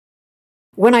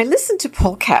When I listen to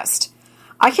Polcast,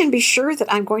 I can be sure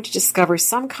that I'm going to discover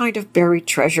some kind of buried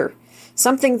treasure,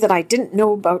 something that I didn't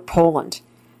know about Poland,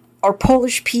 or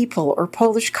Polish people, or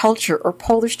Polish culture, or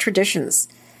Polish traditions.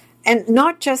 And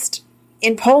not just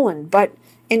in Poland, but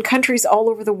in countries all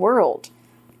over the world.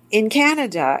 In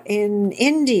Canada, in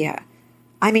India.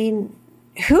 I mean,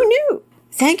 who knew?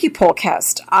 Thank you,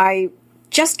 Polcast. I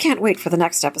just can't wait for the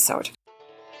next episode.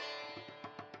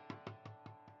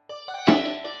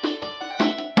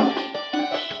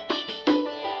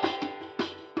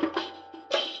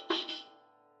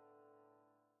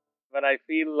 When I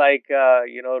feel like,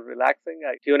 relaxing,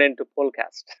 I tune into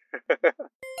Polcast.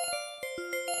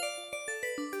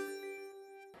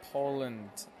 Poland.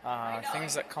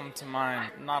 Things that come to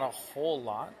mind, not a whole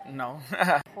lot, no.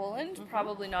 Poland,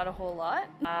 probably not a whole lot.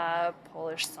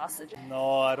 Polish sausage.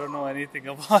 No, I don't know anything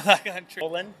about that country.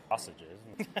 Poland? Sausages.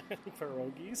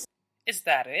 Pierogies. Is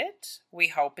that it? We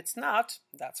hope it's not.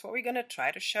 That's what we're going to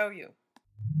try to show you.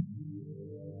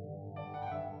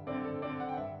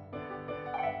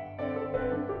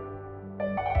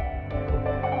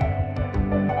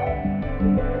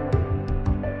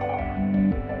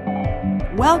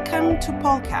 Welcome to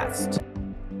Polcast.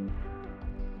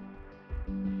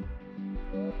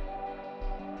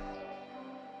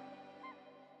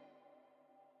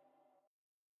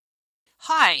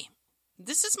 Hi,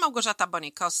 this is Małgorzata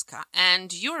Bonikowska,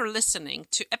 and you're listening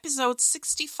to episode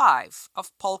 65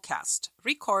 of Polcast,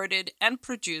 recorded and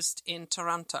produced in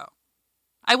Toronto.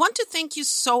 I want to thank you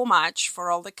so much for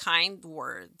all the kind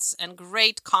words and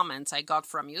great comments I got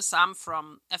from you, some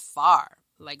from afar,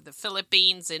 like the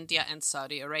Philippines, India, and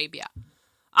Saudi Arabia.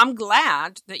 I'm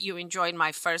glad that you enjoyed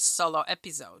my first solo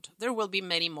episode. There will be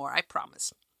many more, I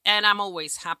promise. And I'm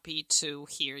always happy to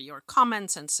hear your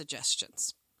comments and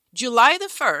suggestions. July the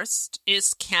 1st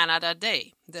is Canada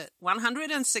Day, the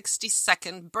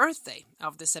 162nd birthday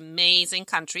of this amazing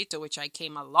country to which I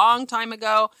came a long time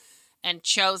ago and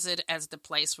chose it as the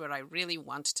place where I really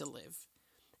want to live.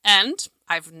 And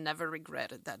I've never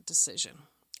regretted that decision.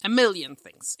 A million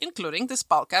things, including this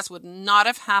podcast, would not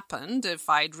have happened if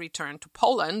I'd returned to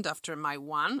Poland after my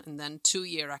 1 and then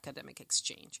 2-year academic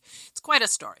exchange. It's quite a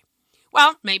story.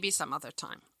 Well, maybe some other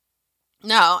time.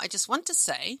 Now, I just want to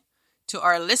say to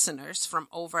our listeners from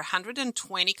over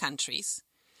 120 countries,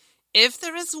 if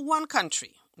there is one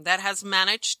country that has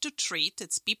managed to treat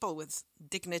its people with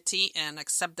dignity and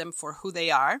accept them for who they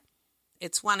are,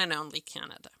 it's one and only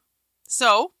Canada.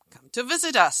 So, come to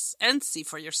visit us and see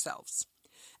for yourselves.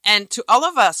 And to all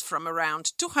of us from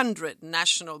around 200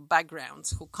 national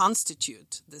backgrounds who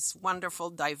constitute this wonderful,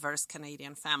 diverse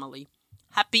Canadian family,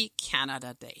 happy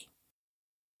Canada Day.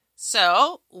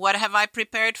 So, what have I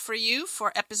prepared for you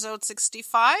for episode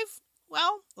 65?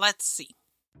 Well, let's see.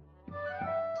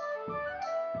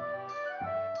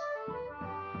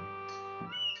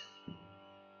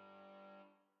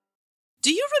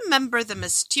 Do you remember the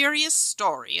mysterious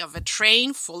story of a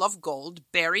train full of gold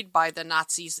buried by the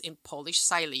Nazis in Polish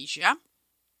Silesia?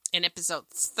 In episode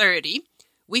 30,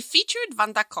 we featured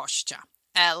Wanda Kościa,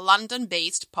 a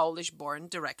London-based Polish-born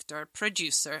director,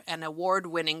 producer, and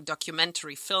award-winning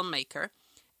documentary filmmaker,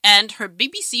 and her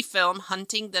BBC film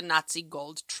Hunting the Nazi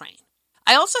Gold Train.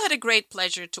 I also had a great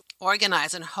pleasure to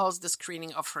organize and host the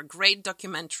screening of her great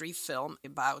documentary film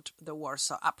about the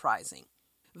Warsaw Uprising.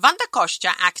 Wanda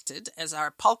Kościa acted as our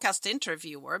Polcast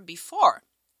interviewer before,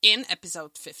 in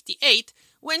episode 58,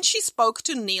 when she spoke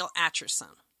to Neil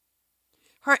Acheson.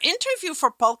 Her interview for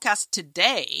Polcast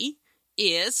today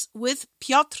is with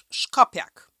Piotr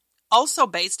Szkopiak, also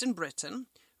based in Britain,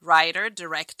 writer,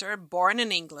 director, born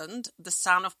in England, the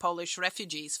son of Polish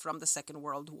refugees from the Second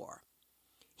World War.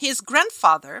 His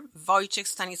grandfather, Wojciech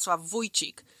Stanisław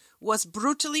Wójcik, was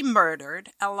brutally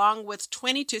murdered along with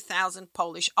 22,000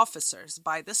 Polish officers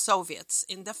by the Soviets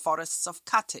in the forests of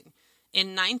Katyn in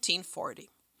 1940.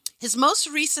 His most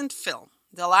recent film,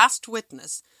 The Last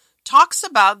Witness, talks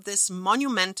about this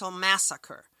monumental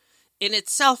massacre, in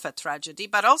itself a tragedy,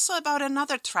 but also about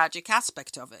another tragic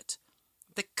aspect of it,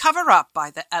 the cover-up by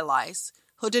the Allies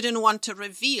who didn't want to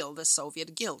reveal the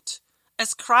Soviet guilt,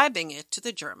 ascribing it to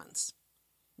the Germans.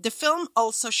 The film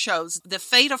also shows the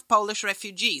fate of Polish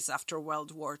refugees after World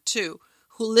War II,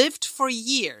 who lived for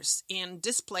years in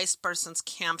displaced persons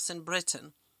camps in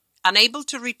Britain, unable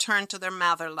to return to their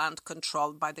motherland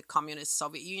controlled by the communist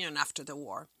Soviet Union after the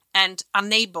war, and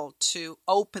unable to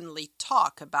openly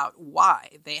talk about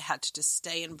why they had to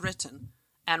stay in Britain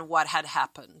and what had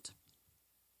happened.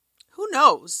 Who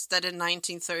knows that in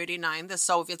 1939 the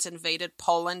Soviets invaded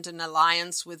Poland in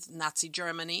alliance with Nazi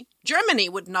Germany? Germany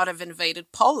would not have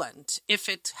invaded Poland if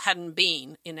it hadn't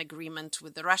been in agreement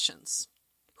with the Russians.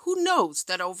 Who knows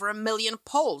that over 1 million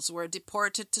Poles were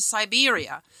deported to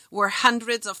Siberia, where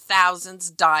hundreds of thousands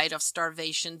died of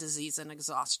starvation, disease, and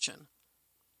exhaustion?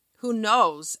 Who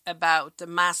knows about the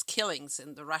mass killings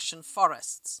in the Russian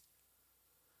forests?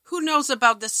 Who knows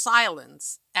about the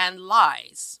silence and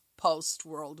lies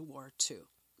post-World War II?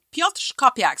 Piotr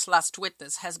Szkopiak's Last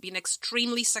Witness has been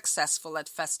extremely successful at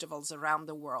festivals around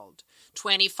the world.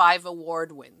 25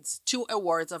 award wins, 2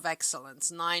 awards of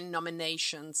excellence, 9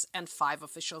 nominations, and 5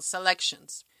 official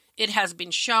selections. It has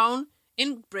been shown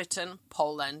in Britain,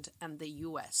 Poland, and the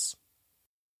US.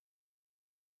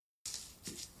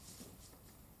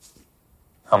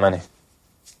 How many?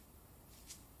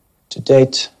 To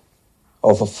date,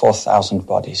 over 4,000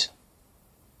 bodies.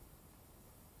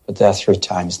 But there are 3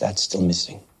 times that still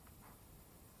missing.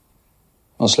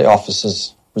 Mostly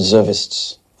officers,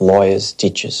 reservists, lawyers,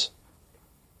 teachers,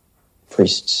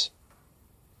 priests.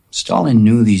 Stalin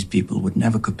knew these people would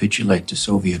never capitulate to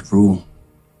Soviet rule.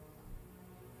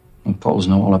 And Poles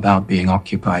know all about being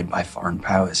occupied by foreign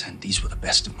powers, and these were the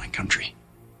best of my country.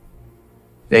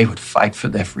 They would fight for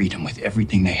their freedom with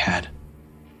everything they had.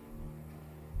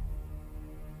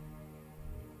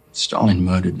 Stalin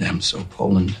murdered them so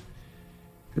Poland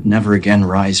could never again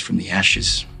rise from the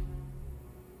ashes.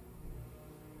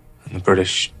 And the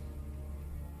British,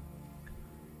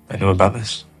 they knew about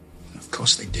this? Of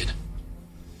course they did.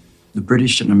 The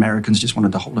British and Americans just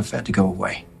wanted the whole affair to go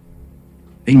away.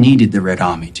 They needed the Red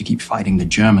Army to keep fighting the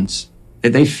Germans.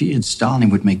 They feared Stalin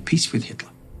would make peace with Hitler.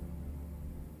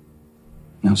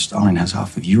 Now Stalin has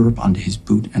half of Europe under his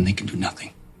boot, and they can do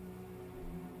nothing.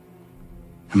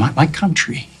 And my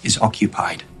country is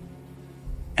occupied,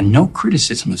 and no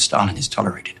criticism of Stalin is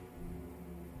tolerated.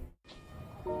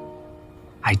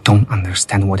 I don't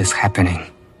understand what is happening.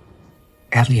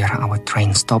 Earlier, our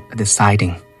train stopped at the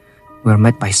siding. We were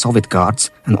met by Soviet guards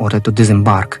and ordered to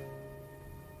disembark.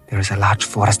 There is a large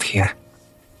forest here.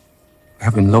 We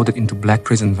have been loaded into black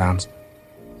prison vans.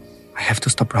 I have to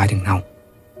stop riding now.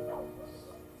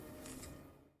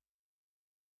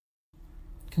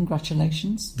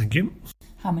 Congratulations. Thank you.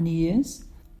 How many years?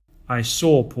 I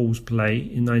saw Paul's play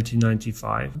in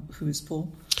 1995. Who is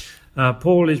Paul?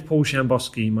 Paul is Paul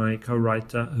Shambosky, my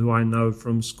co-writer, who I know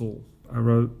from school. I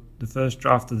wrote the first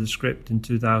draft of the script in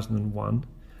 2001.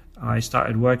 I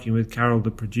started working with Carol,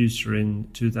 the producer, in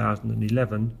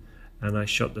 2011, and I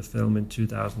shot the film in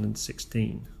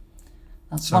 2016.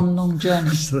 That's one long journey.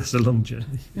 So that's a long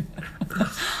journey.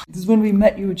 Because when we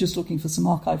met, you were just looking for some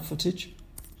archive footage.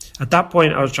 At that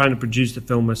point, I was trying to produce the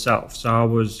film myself. So I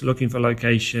was looking for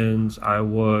locations, I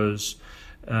was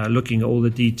looking at all the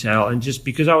detail. And just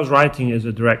because I was writing as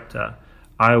a director,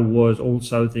 I was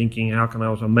also thinking, how can I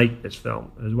also make this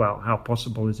film as well? How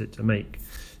possible is it to make?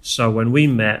 So when we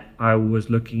met, I was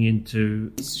looking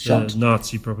into the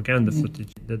Nazi propaganda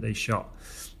footage that they shot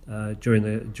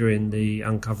during the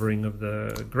uncovering of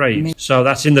the graves. So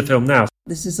that's in the film now.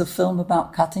 This is a film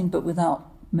about Katyn, but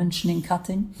without mentioning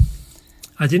Katyn.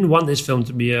 I didn't want this film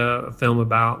to be a film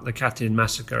about the Katyn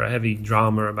massacre, a heavy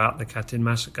drama about the Katyn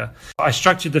massacre. I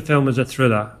structured the film as a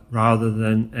thriller rather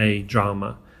than a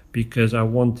drama because I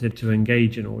wanted to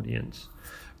engage an audience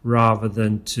rather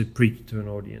than to preach to an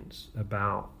audience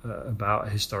about a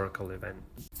historical event.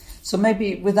 So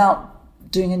maybe without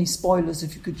doing any spoilers,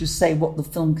 if you could just say what the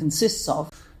film consists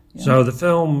of. Yeah. So the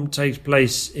film takes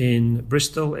place in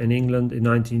Bristol in England in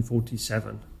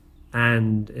 1947,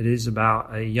 and it is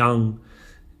about a young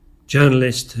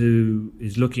journalist who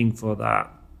is looking for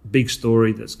that big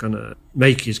story that's going to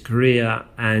make his career,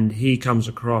 and he comes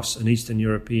across an Eastern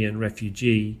European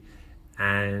refugee,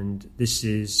 and this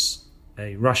is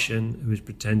a Russian who is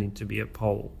pretending to be a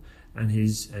Pole, and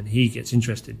he gets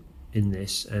interested in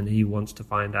this, and he wants to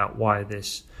find out why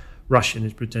this Russian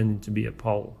is pretending to be a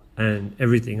Pole, and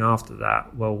everything after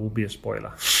that, well, will be a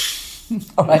spoiler.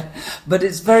 All right, but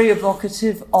it's very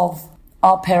evocative of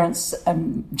our parents'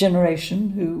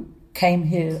 generation who came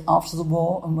here after the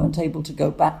war and weren't able to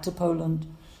go back to Poland.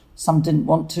 Some didn't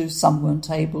want to, some weren't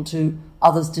able to,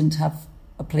 others didn't have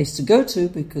a place to go to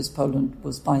because Poland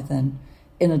was by then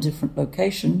in a different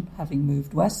location, having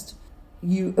moved west.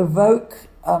 You evoke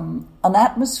an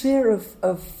atmosphere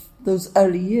of those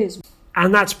early years.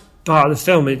 And that's part of the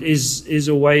film. It is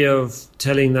a way of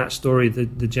telling that story,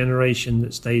 the generation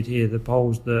that stayed here, the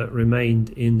Poles that remained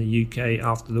in the UK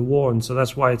after the war. And so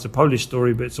that's why it's a Polish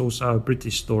story, but it's also a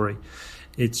British story.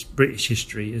 It's British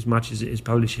history as much as it is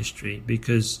Polish history,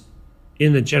 because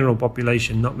in the general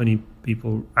population, not many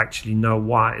people actually know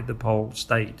why the Poles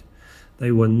stayed.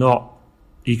 They were not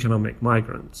economic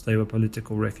migrants. They were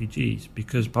political refugees.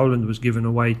 Because Poland was given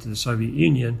away to the Soviet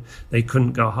Union, they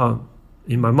couldn't go home.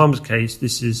 In my mum's case,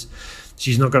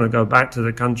 she's not going to go back to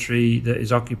the country that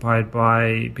is occupied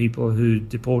by people who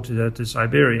deported her to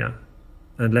Siberia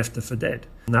and left her for dead.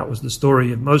 And that was the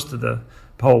story of most of the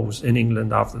Poles in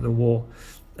England after the war.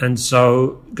 And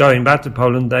so going back to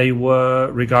Poland, they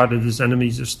were regarded as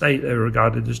enemies of state. They were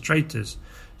regarded as traitors.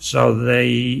 So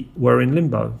they were in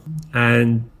limbo.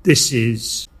 And this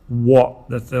is what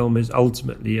the film is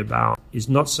ultimately about. It's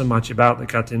not so much about the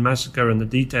Katyn massacre and the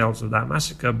details of that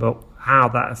massacre, but how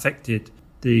that affected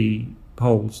the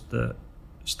Poles that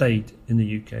stayed in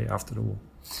the UK after the war.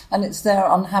 And it's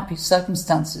their unhappy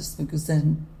circumstances, because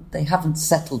then they haven't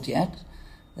settled yet.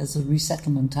 There's a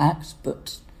resettlement act,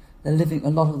 but they're living,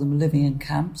 a lot of them are living in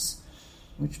camps,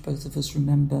 which both of us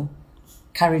remember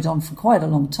carried on for quite a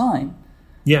long time.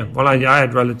 Yeah, well, I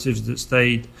had relatives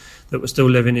that were still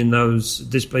living in those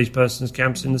displaced persons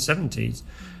camps in the 70s.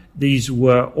 These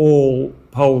were all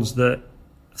Poles that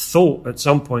thought at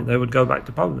some point they would go back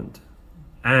to Poland.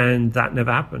 And that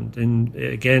never happened. And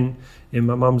again, in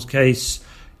my mum's case,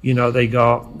 you know,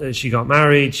 she got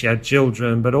married, she had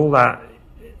children, but all that,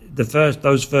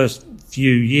 those first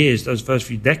few years, those first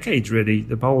few decades really,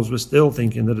 the Poles were still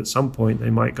thinking that at some point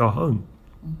they might go home.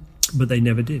 But they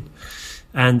never did.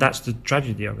 And that's the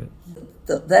tragedy of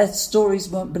it. Their stories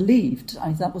weren't believed. I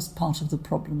think that was part of the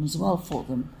problem as well for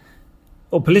them.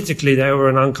 Well, politically, they were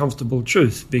an uncomfortable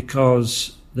truth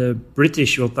because the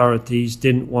British authorities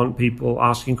didn't want people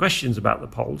asking questions about the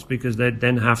Poles because they'd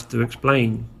then have to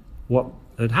explain what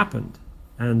had happened.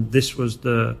 And this was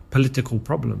the political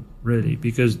problem, really,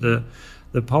 because the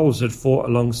Poles had fought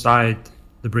alongside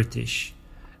the British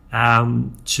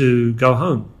to go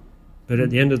home. But at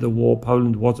the end of the war,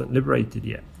 Poland wasn't liberated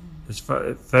yet.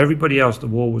 For everybody else, the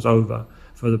war was over.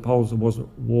 For the Poles, the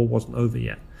war wasn't over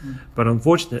yet. But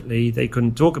unfortunately, they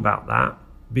couldn't talk about that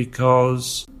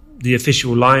because the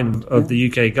official line of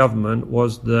the UK government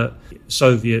was that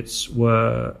Soviets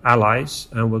were allies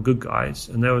and were good guys,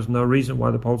 and there was no reason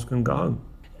why the Poles couldn't go home.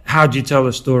 How do you tell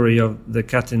the story of the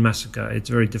Katyn massacre? It's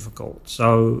very difficult.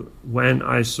 So when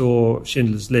I saw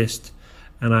Schindler's List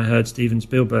and I heard Steven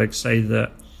Spielberg say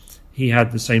that he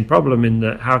had the same problem in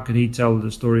that how could he tell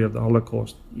the story of the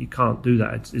Holocaust? You can't do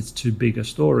that. It's too big a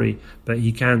story, but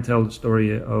he can tell the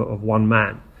story of one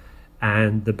man.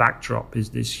 And the backdrop is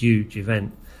this huge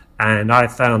event. And I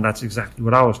found that's exactly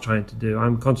what I was trying to do.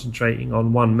 I'm concentrating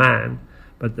on one man,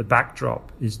 but the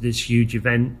backdrop is this huge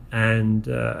event, and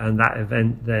that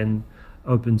event then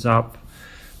opens up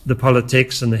the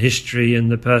politics and the history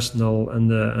and the personal and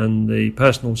the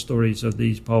personal stories of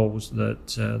these Poles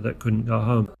that couldn't go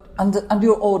home. And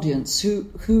your audience,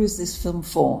 who is this film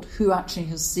for? Who actually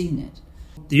has seen it?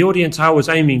 The audience I was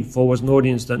aiming for was an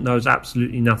audience that knows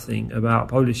absolutely nothing about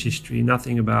Polish history,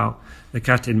 nothing about the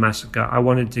Katyn massacre. I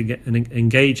wanted to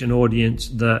engage an audience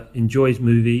that enjoys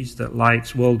movies, that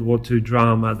likes World War II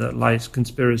drama, that likes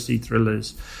conspiracy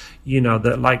thrillers,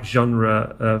 that like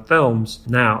genre films.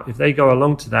 Now, if they go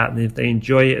along to that and if they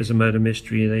enjoy it as a murder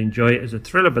mystery, they enjoy it as a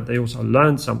thriller, but they also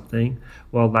learn something,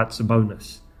 well, that's a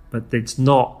bonus. But it's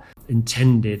not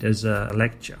intended as a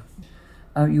lecture.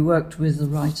 You worked with a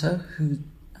writer who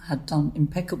had done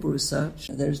impeccable research.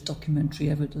 There's documentary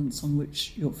evidence on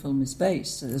which your film is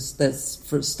based. There's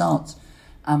for a start,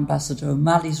 Ambassador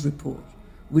O'Malley's report,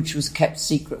 which was kept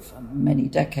secret for many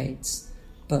decades,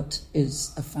 but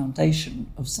is a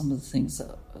foundation of some of the things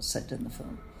that are said in the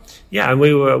film. Yeah, and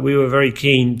we were very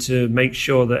keen to make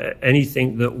sure that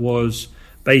anything that was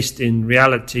based in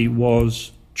reality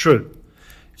was true.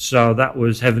 So that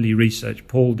was heavily researched.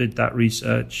 Paul did that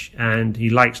research, and he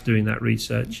likes doing that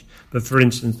research. But for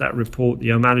instance, that report,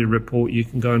 the O'Malley report, you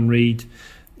can go and read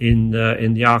in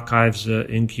the archives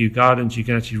in Kew Gardens. You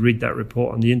can actually read that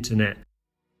report on the internet.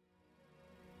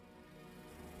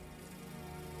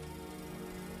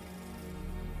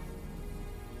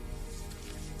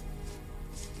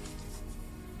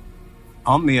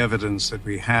 On the evidence that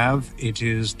we have, it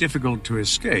is difficult to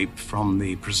escape from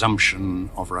the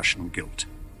presumption of Russian guilt.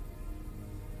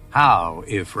 How,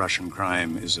 if Russian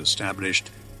crime is established,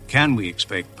 can we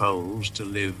expect Poles to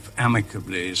live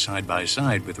amicably side by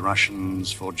side with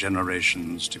Russians for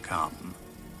generations to come?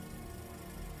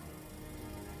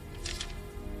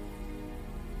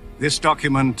 This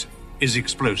document is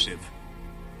explosive.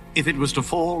 If it was to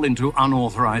fall into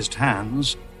unauthorized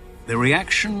hands, the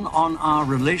reaction on our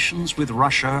relations with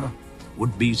Russia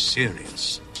would be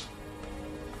serious.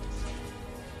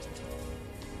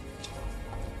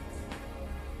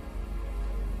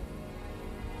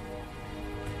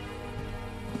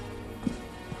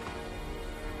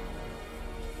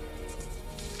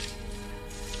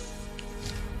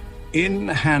 In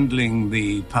handling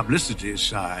the publicity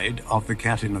side of the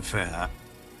Katyn affair,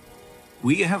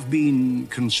 We have been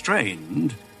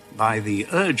constrained by the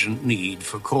urgent need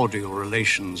for cordial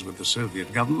relations with the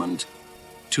Soviet government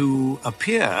to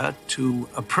appear to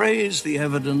appraise the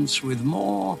evidence with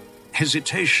more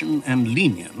hesitation and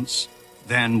lenience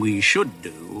than we should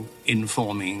do in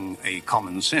forming a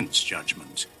common sense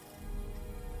judgment.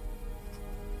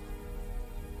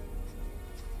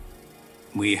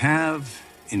 We have,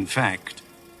 in fact,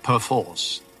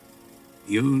 perforce,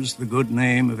 used the good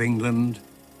name of England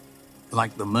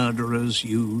like the murderers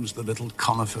use the little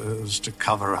conifers to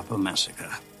cover up a massacre.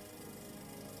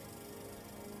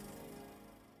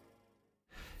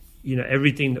 You know,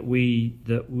 everything that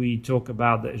we talk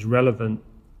about that is relevant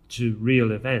to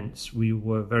real events, we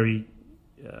were very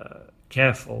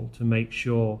careful to make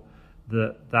sure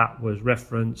that was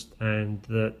referenced and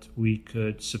that we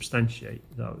could substantiate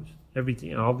those.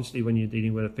 Everything, obviously, when you're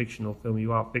dealing with a fictional film,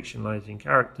 you are fictionalizing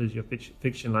characters, you're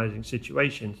fictionalizing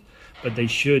situations, but they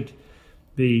should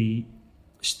be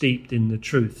steeped in the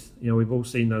truth. You know, we've all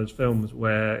seen those films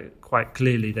where quite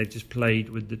clearly they just played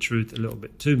with the truth a little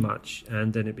bit too much,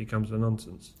 and then it becomes a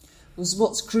nonsense. Because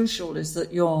what's crucial is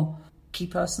that your key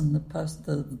person,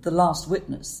 the last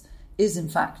witness, is in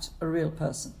fact a real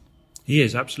person. He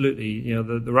is, absolutely. You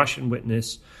know, the Russian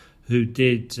witness who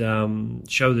did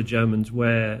show the Germans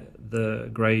where the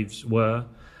graves were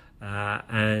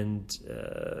and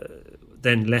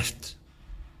then left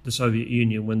the Soviet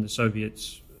Union when the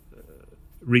Soviets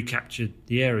recaptured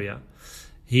the area.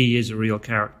 He is a real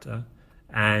character,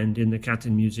 and in the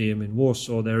Katyn Museum in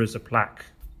Warsaw there is a plaque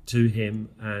to him,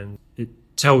 and it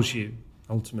tells you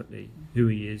ultimately who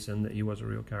he is and that he was a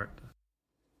real character.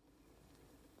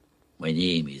 My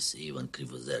name is Ivan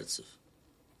Krivozertsev.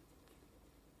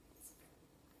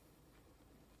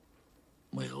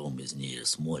 My home is near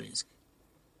Smolensk,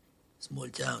 small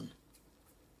town,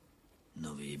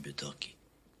 Novye Butoki.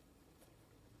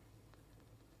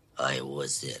 I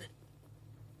was there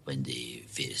when they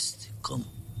first come.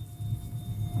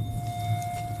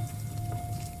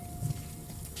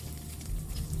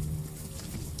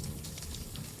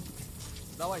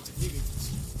 Давайте, двигайтесь.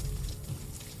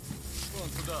 Вон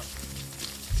туда.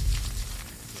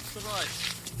 Вставай.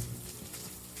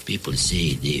 People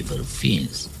say they were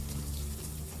fiends.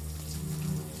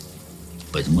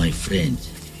 But my friend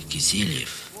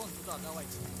Kiselev,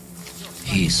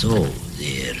 he saw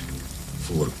their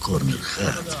four-corner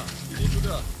hut.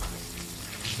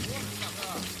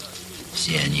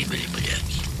 Все они были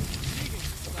поляки.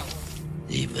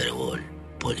 They were all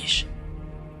Polish.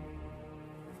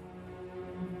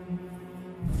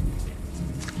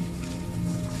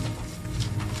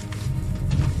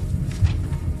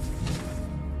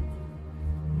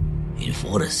 In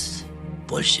forest,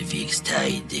 Bolsheviks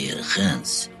tied their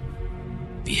hands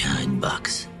behind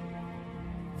backs,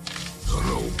 a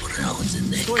rope around the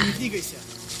neck. Стой, не двигайся!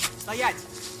 Стоять!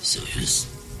 So you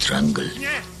strangle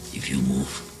if you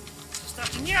move.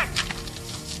 Нет!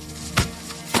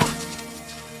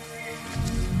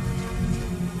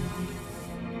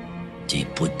 They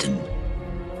put them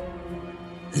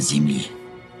на земле,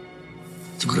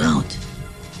 to ground,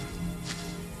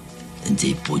 and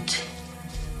they put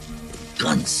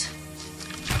guns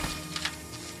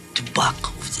to back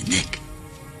of the neck.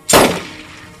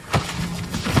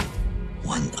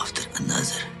 One after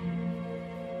another,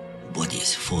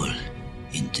 bodies fall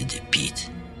into the pit.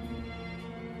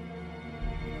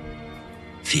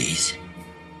 Face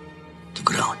to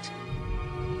ground.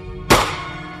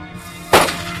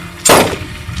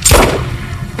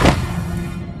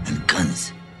 And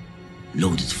guns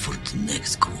loaded for the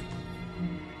next group.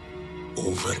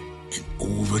 Over and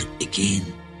over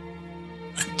again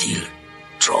until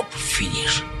drop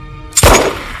finish.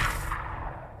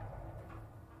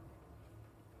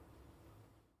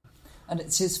 And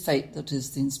it's his fate that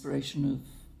is the inspiration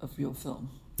of your film.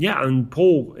 Yeah, and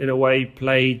Paul, in a way,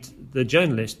 played the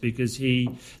journalist because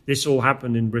this all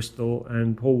happened in Bristol,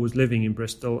 and Paul was living in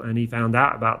Bristol, and he found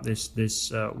out about this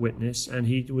witness, and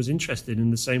he was interested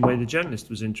in the same way the journalist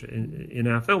was in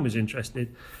our film is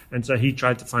interested, and so he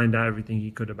tried to find out everything he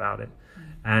could about it,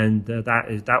 and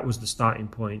that was the starting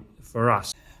point for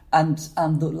us. And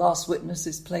the last witness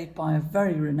is played by a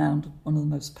very renowned, one of the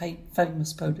most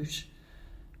famous Polish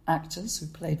actors who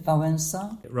played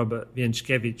Wałęsa. Robert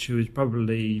Więckiewicz, who is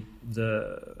probably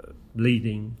the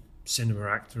leading cinema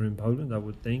actor in Poland, I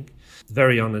would think.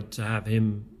 Very honoured to have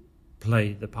him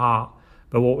play the part.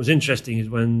 But what was interesting is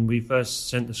when we first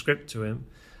sent the script to him,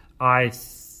 I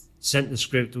sent the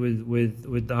script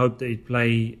with the hope that he'd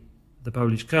play the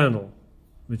Polish colonel,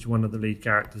 which is one of the lead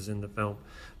characters in the film.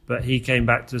 But he came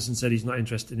back to us and said he's not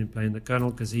interested in playing the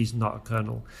colonel because he's not a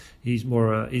colonel. He's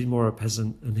more a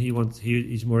peasant, and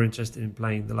he's more interested in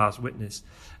playing the last witness.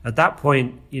 At that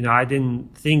point, I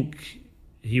didn't think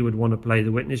he would want to play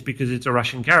the witness because it's a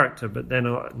Russian character. But then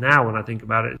now when I think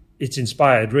about it, it's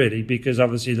inspired really, because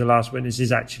obviously the last witness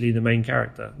is actually the main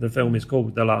character. The film is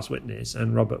called The Last Witness,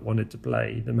 and Robert wanted to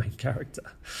play the main character.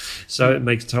 So it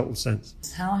makes total sense.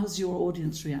 How has your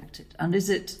audience reacted? And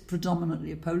is it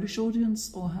predominantly a Polish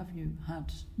audience, or have you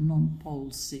had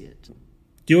non-Poles see it?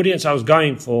 The audience I was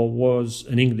going for was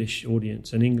an English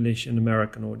audience, an English and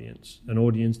American audience, an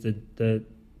audience that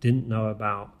didn't know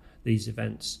about these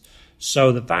events.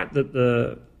 So the fact that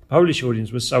the Polish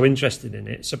audience was so interested in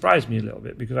it surprised me a little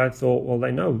bit, because I thought, well,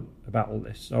 they know about all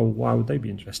this, so why would they be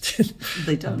interested?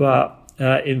 They don't. But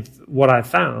what I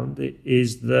found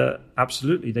is that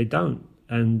absolutely they don't.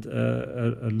 And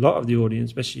a lot of the audience,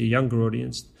 especially a younger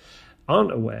audience,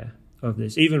 aren't aware of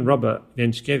this. Even Robert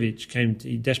Więckiewicz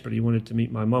he desperately wanted to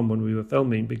meet my mum when we were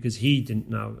filming, because he didn't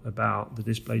know about the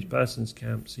displaced persons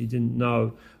camps. He didn't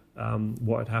know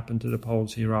what had happened to the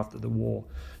Poles here after the war.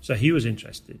 So he was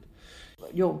interested.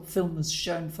 Your film was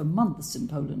shown for months in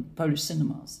Poland, Polish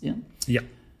cinemas, yeah? Yeah.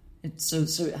 So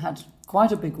it had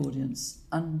quite a big audience.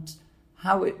 And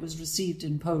how it was received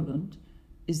in Poland,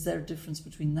 is there a difference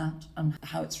between that and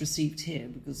how it's received here?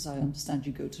 Because I understand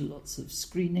you go to lots of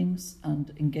screenings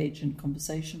and engage in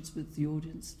conversations with the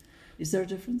audience. Is there a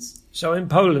difference? So in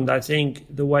Poland, I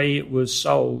think the way it was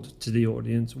sold to the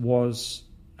audience was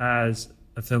as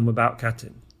a film about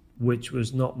Katyn, which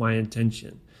was not my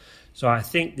intention. So I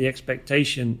think the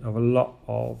expectation of a lot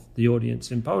of the audience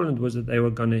in Poland was that they were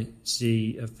going to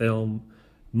see a film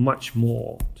much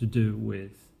more to do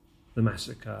with the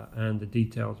massacre and the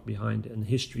details behind it and the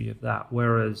history of that.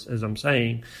 Whereas, as I'm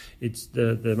saying, it's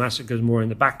the massacre is more in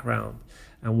the background,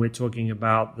 and we're talking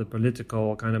about the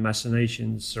political kind of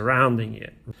machinations surrounding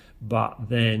it. But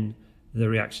then the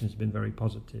reaction has been very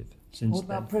positive since What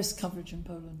about then. press coverage in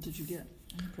Poland? Did you get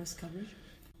any press coverage?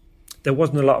 There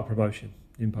wasn't a lot of promotion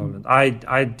in Poland.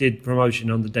 I did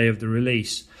promotion on the day of the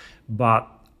release, but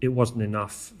it wasn't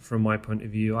enough from my point of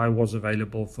view. I was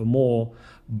available for more,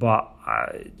 but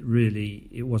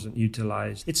it wasn't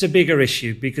utilized. It's a bigger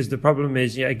issue, because the problem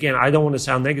is, again, I don't want to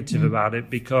sound negative about it,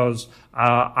 because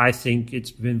I think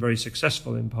it's been very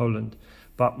successful in Poland.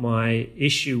 But my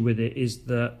issue with it is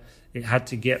that it had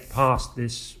to get past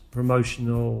this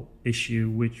promotional issue,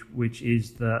 which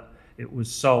is that it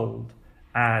was sold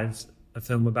as a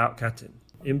film about Katyn.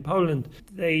 In Poland,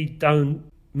 they don't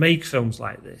make films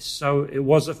like this. So it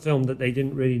was a film that they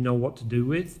didn't really know what to do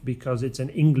with, because it's an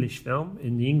English film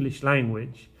in the English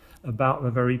language about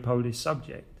a very Polish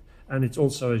subject. And it's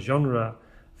also a genre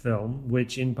film,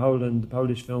 which in Poland, the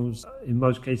Polish films in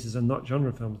most cases are not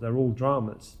genre films, they're all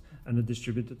dramas. And the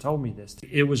distributor told me this.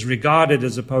 It was regarded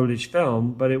as a Polish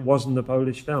film, but it wasn't a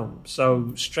Polish film.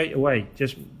 So straight away,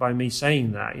 just by me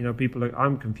saying that, people are,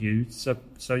 I'm confused,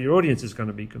 so your audience is going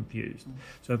to be confused.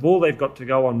 So if all they've got to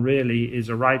go on really is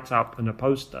a write-up and a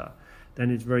poster,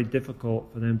 then it's very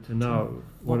difficult for them to know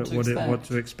what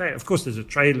to expect. Of course, there's a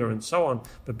trailer and so on,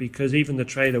 but because even the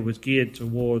trailer was geared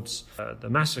towards the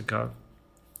massacre,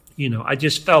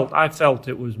 I felt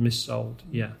it was missold,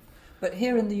 yeah. But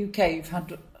here in the UK, you've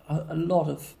had a lot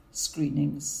of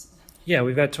screenings. Yeah,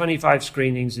 we've had 25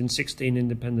 screenings in 16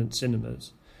 independent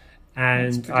cinemas.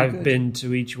 And I've been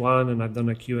to each one, and I've done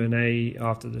a Q&A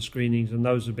after the screenings, and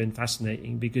those have been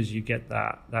fascinating, because you get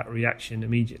that reaction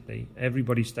immediately.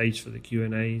 Everybody stays for the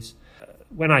Q&As.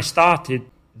 When I started,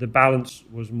 the balance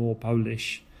was more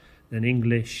Polish than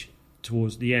English.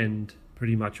 Towards the end,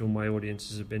 pretty much all my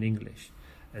audiences have been English.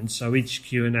 And so each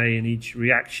Q&A and each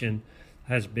reaction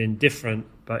has been different,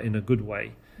 but in a good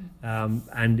way.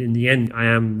 And in the end, I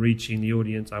am reaching the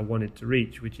audience I wanted to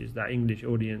reach, which is that English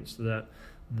audience that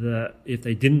if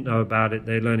they didn't know about it,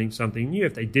 they're learning something new.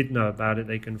 If they did know about it,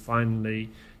 they can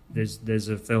finally, there's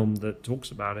a film that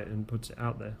talks about it and puts it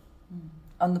out there.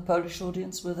 And the Polish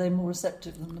audience, were they more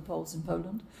receptive than the Poles in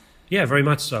Poland? Yeah, very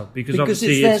much so, because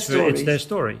obviously it's their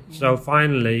story. Yeah. So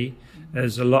finally,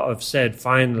 as a lot have said,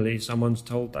 finally someone's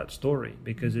told that story,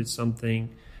 because it's something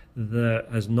that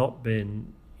has not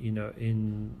been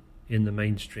in the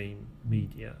mainstream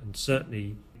media. And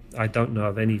certainly I don't know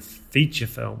of any feature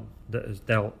film that has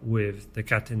dealt with the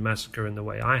Katyn massacre in the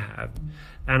way I have.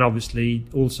 And obviously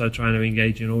also trying to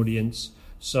engage an audience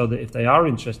so that if they are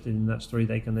interested in that story,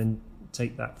 they can then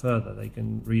take that further. They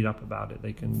can read up about it.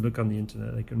 They can look on the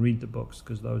internet. They can read the books,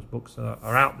 because those books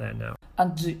are out there now.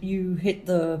 And you hit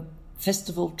the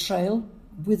festival trail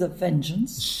with a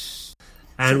vengeance.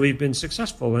 And we've been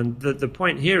successful. And the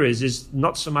point here is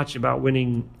not so much about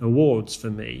winning awards for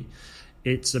me.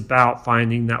 It's about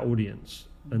finding that audience.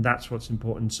 And that's what's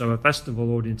important. So a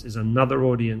festival audience is another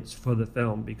audience for the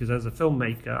film, because as a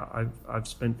filmmaker, I've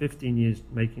spent 15 years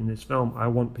making this film. I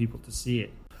want people to see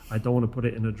it. I don't want to put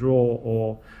it in a drawer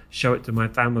or show it to my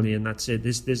family and that's it.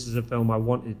 This is a film I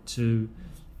wanted to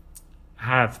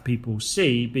have people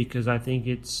see, because I think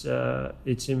it's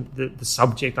in the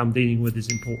subject I'm dealing with is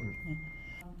important.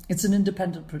 It's an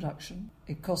independent production.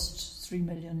 It costs $3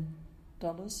 million.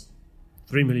 $3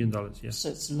 million, yes. So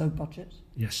it's low budget.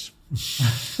 Yes.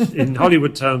 In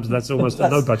Hollywood terms, that's almost a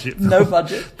no budget film. No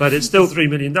budget. But it's still $3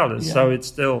 million. Yeah. So it's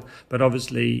still, but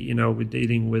obviously, we're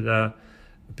dealing with a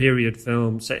period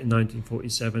film set in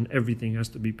 1947. Everything has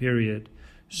to be period.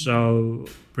 So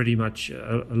pretty much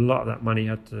a lot of that money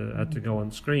had to go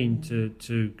on screen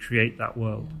to create that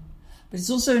world. But it's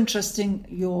also interesting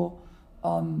your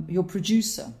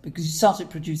producer, because you started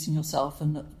producing yourself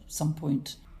and at some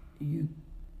point you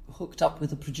hooked up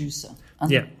with a producer,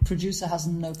 and the producer has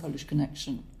no Polish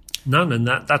connection. None, and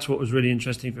that's what was really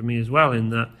interesting for me as well, in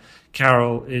that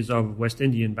Carol is of West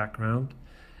Indian background,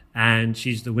 and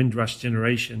she's the Windrush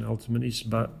generation ultimately.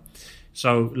 But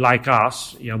so, like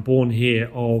us, born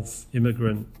here of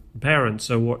immigrant parents.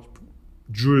 So what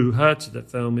drew her to the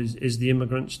film is the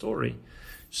immigrant story.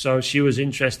 So she was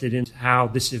interested in how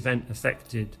this event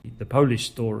affected the Polish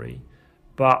story,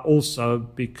 but also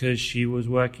because she was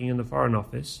working in the Foreign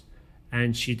Office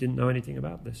and she didn't know anything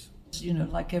about this.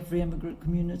 Like every immigrant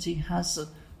community has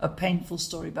a painful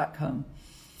story back home.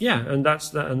 Yeah, and that's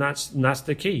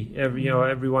the key.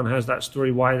 Everyone has that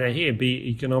story why they're here, be it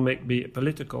economic, be it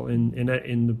political.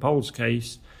 In the Poles'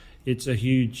 case, it's a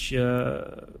huge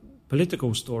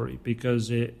political story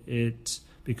because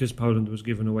because Poland was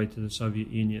given away to the Soviet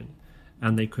Union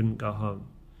and they couldn't go home.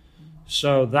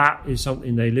 So that is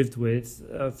something they lived with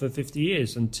for 50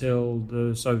 years until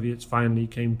the Soviets finally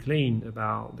came clean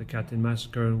about the Katyn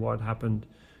massacre and what happened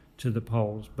to the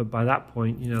Poles. But by that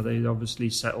point, they'd obviously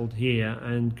settled here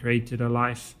and created a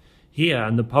life here.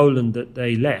 And the Poland that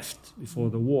they left before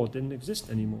the war didn't exist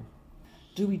anymore.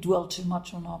 Do we dwell too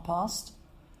much on our past?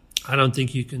 I don't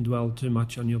think you can dwell too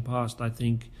much on your past. I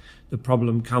think the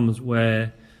problem comes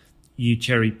where you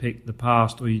cherry-pick the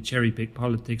past or you cherry-pick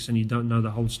politics and you don't know the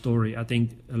whole story. I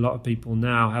think a lot of people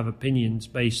now have opinions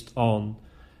based on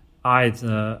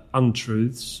either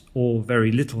untruths or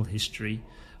very little history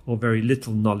or very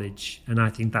little knowledge, and I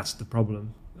think that's the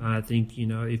problem. I think,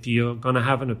 if you're going to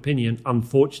have an opinion,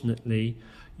 unfortunately,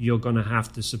 you're going to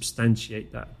have to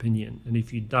substantiate that opinion. And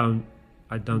if you don't,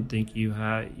 I don't think you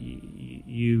have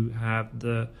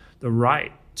the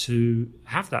right to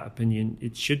have that opinion.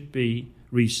 It should be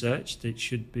researched, it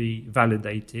should be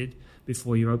validated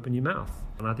before you open your mouth.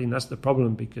 And I think that's the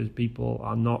problem, because people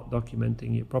are not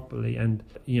documenting it properly and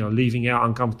leaving out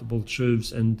uncomfortable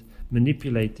truths and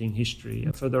manipulating history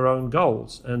for their own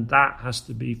goals, and that has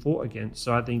to be fought against.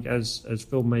 So I think as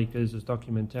filmmakers, as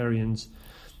documentarians,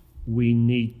 we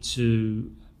need to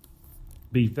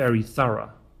be very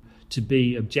thorough, to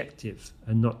be objective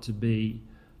and not to be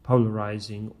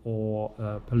polarizing or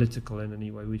political in any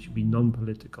way. We should be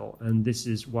non-political, and this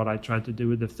is what I tried to do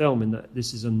with the film, in that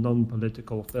this is a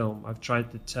non-political film. I've tried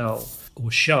to tell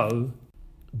or show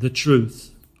the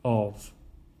truth of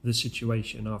the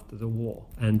situation after the war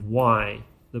and why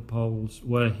the Poles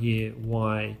were here,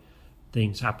 why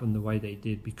things happened the way they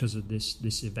did because of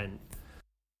this event.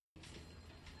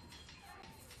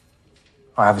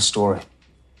 I have a story.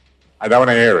 I don't want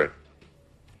to hear it.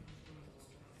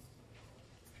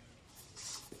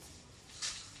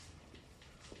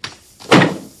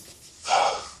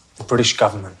 The British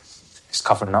government is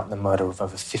covering up the murder of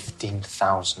over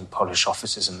 15,000 Polish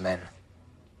officers and men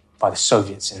by the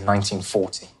Soviets in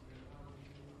 1940.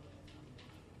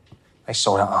 They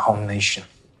sold out a whole nation,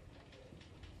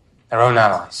 their own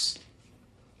allies,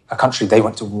 a country they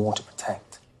went to war to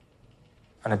protect.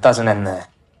 And it doesn't end there.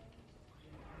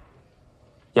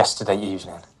 Yesterday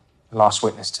evening, the last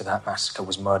witness to that massacre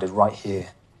was murdered right here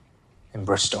in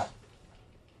Bristol.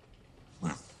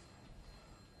 Well,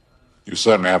 you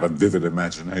certainly have a vivid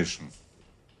imagination.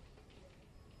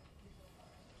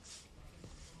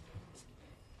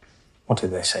 What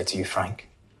did they say to you, Frank?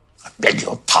 I beg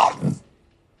your pardon?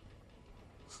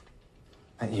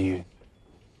 That you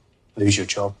lose your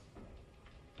job,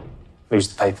 lose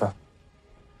the paper,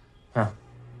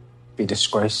 be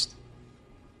disgraced.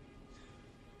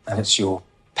 And it's your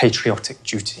patriotic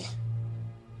duty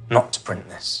not to print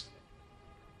this.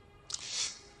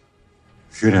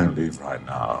 If you don't leave right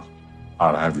now,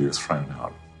 I'll have you thrown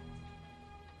out.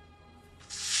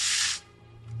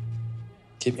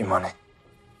 Keep your money.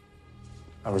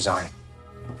 I resign.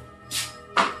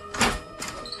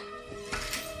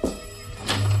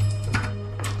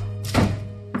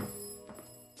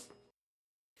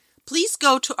 Please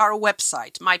go to our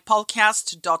website,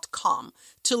 mypolcast.com,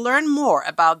 to learn more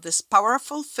about this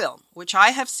powerful film, which I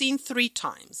have seen 3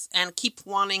 times and keep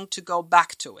wanting to go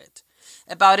back to it,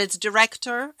 about its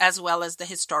director as well as the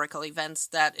historical events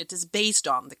that it is based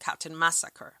on, the Katyn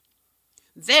massacre.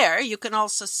 There you can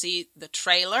also see the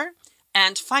trailer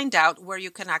and find out where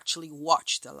you can actually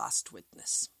watch The Last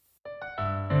Witness.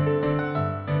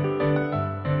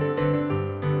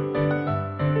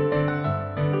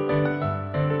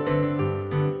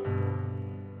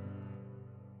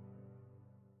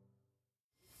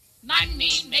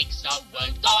 Money makes the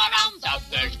world go around, the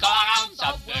world go around,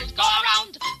 the world go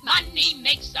around. Money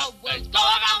makes the world go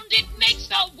around, it makes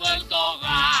the world go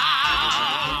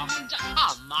round.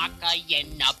 A mark, a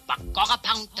yen, a buck, or a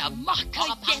pound, a mark,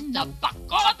 a yen, a buck,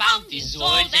 or a pound is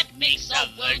all that makes the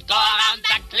world go around.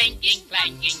 That clinking,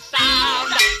 clanking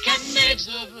sound can make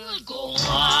the world go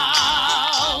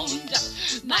round.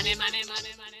 Money, money,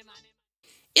 money, money.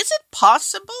 Is it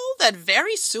possible that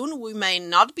very soon we may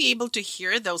not be able to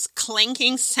hear those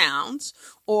clinking sounds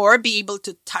or be able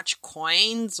to touch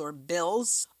coins or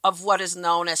bills of what is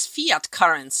known as fiat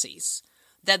currencies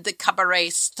that the cabaret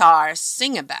stars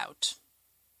sing about?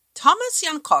 Thomas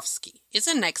Jankowski is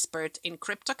an expert in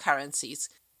cryptocurrencies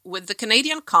with the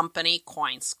Canadian company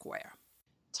CoinSquare.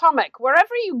 Tomek,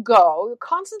 wherever you go, you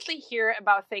constantly hear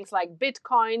about things like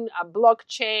Bitcoin, a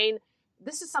blockchain.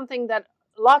 This is something that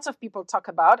lots of people talk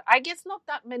about. I guess not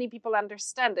that many people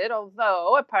understand it,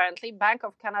 although apparently Bank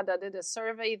of Canada did a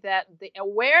survey that the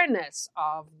awareness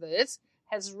of this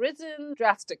has risen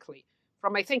drastically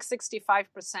from, I think,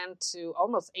 65% to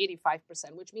almost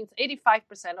 85%, which means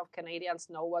 85% of Canadians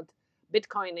know what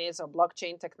Bitcoin is or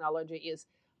blockchain technology is.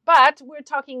 But we're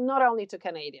talking not only to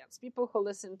Canadians. People who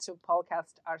listen to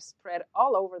podcasts are spread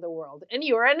all over the world, and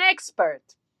you're an expert.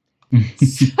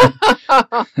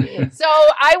 So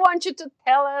I want you to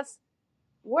tell us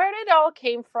where it all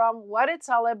came from, what it's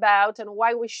all about, and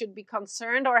why we should be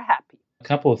concerned or happy. A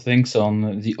couple of things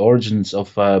on the origins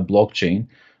of blockchain.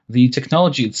 The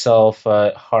technology itself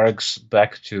harks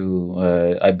back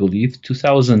to, I believe,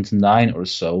 2009 or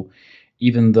so,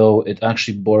 even though it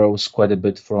actually borrows quite a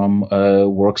bit from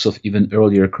works of even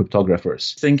earlier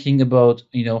cryptographers. Thinking about,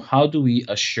 how do we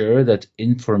assure that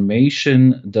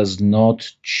information does not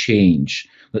change,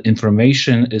 that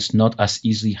information is not as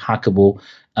easily hackable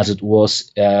as it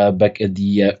was back at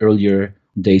the earlier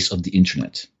days of the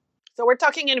internet. So we're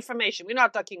talking information. We're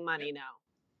not talking money now.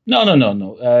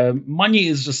 No. Money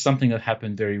is just something that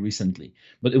happened very recently,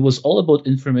 but it was all about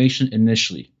information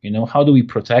initially. How do we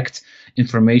protect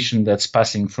information that's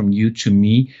passing from you to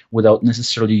me without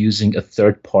necessarily using a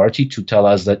third party to tell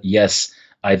us that, yes,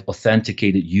 I've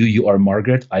authenticated you, you are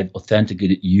Margaret, I've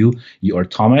authenticated you, you are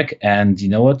Tomek, and you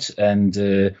know what? And,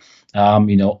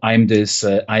 I'm this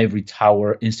ivory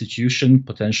tower institution,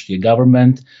 potentially a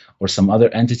government or some other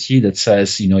entity that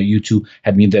says, you two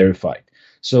have been verified.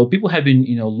 So people have been,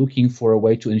 looking for a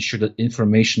way to ensure that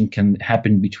information can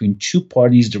happen between two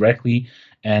parties directly,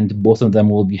 and both of them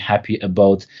will be happy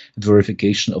about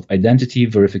verification of identity,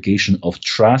 verification of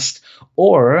trust,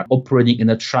 or operating in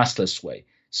a trustless way.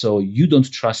 So you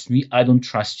don't trust me, I don't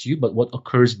trust you, but what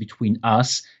occurs between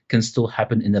us can still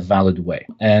happen in a valid way.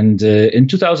 And in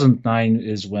 2009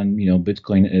 is when,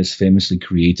 Bitcoin is famously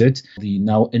created. The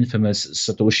now infamous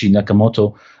Satoshi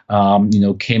Nakamoto,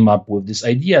 came up with this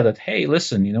idea that, hey,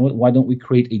 listen, why don't we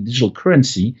create a digital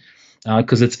currency?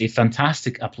 Because it's a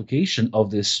fantastic application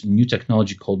of this new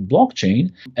technology called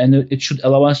blockchain, and it should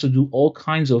allow us to do all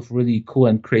kinds of really cool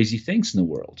and crazy things in the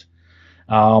world.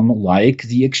 Like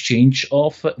the exchange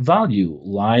of value,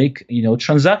 like,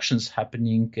 transactions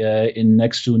happening in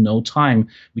next to no time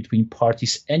between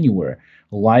parties anywhere,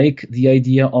 like the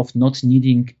idea of not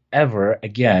needing ever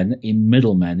again a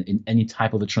middleman in any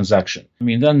type of a transaction.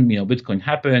 Then, Bitcoin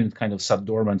happened, it kind of sat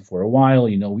dormant for a while.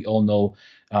 We all know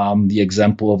the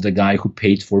example of the guy who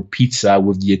paid for pizza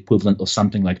with the equivalent of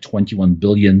something like 21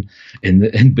 billion in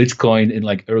Bitcoin in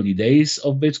like early days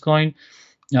of Bitcoin.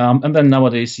 And then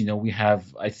nowadays, we have,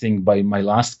 I think by my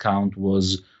last count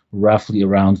was roughly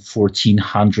around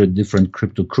 1,400 different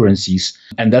cryptocurrencies.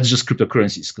 And that's just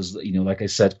cryptocurrencies because, like I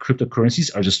said,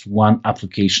 cryptocurrencies are just one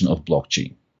application of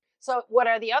blockchain. So what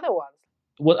are the other ones?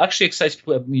 What actually excites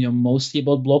people, mostly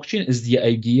about blockchain is the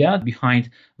idea behind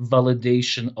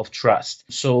validation of trust.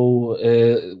 So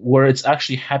where it's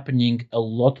actually happening a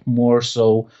lot more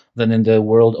so than in the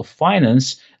world of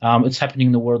finance, it's happening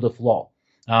in the world of law.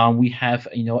 We have,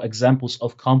 examples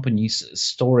of companies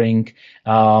storing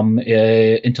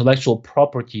intellectual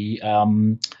property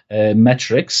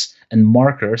metrics and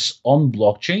markers on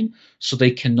blockchain so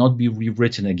they cannot be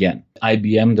rewritten again.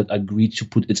 IBM that agreed to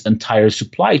put its entire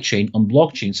supply chain on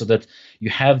blockchain so that you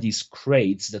have these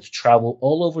crates that travel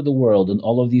all over the world and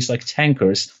all of these like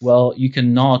tankers. Well, you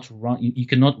cannot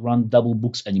run double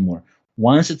books anymore.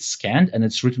 Once it's scanned and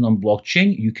it's written on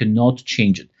blockchain, you cannot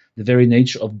change it. The very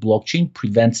nature of blockchain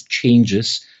prevents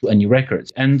changes to any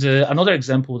records. And another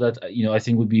example that I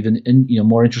think would be even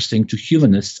more interesting to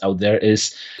humanists out there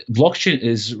is blockchain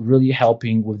is really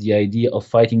helping with the idea of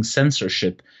fighting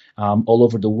censorship all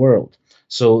over the world.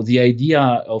 So the idea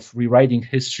of rewriting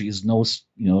history is not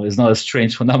a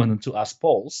strange phenomenon to us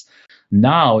Poles.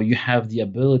 Now you have the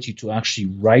ability to actually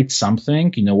write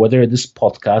something, whether it is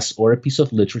podcast or a piece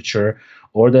of literature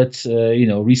or that,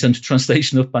 recent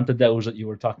translation of Pantadeusz that you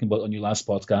were talking about on your last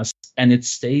podcast, and it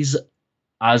stays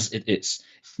as it is.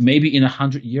 Maybe in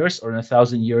 100 years or in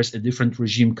 1,000 years, a different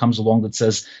regime comes along that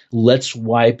says, let's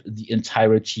wipe the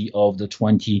entirety of the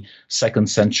 22nd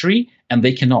century. And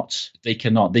they cannot. They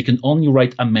can only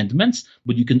write amendments,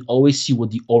 but you can always see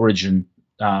what the origin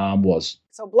was.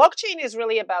 So blockchain is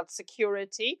really about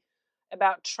security,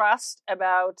 about trust,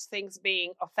 about things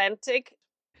being authentic.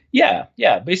 Yeah.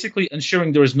 Basically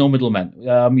ensuring there is no middleman.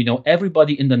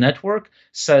 Everybody in the network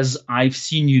says, I've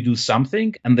seen you do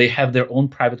something, and they have their own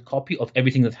private copy of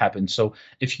everything that happened. So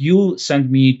if you send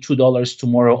me $2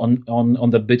 tomorrow on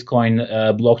the Bitcoin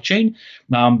blockchain,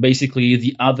 basically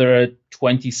the other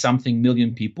 20-something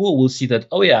million people will see that,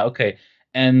 oh yeah, okay,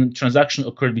 and transaction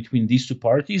occurred between these two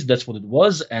parties. That's what it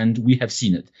was, and we have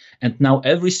seen it. And now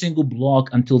every single block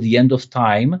until the end of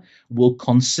time will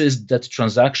consist that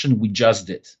transaction we just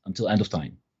did until end of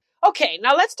time. Okay,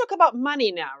 now let's talk about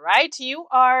money now, right? You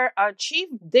are a Chief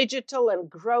Digital and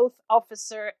Growth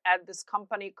Officer at this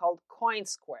company called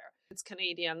CoinSquare. It's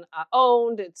Canadian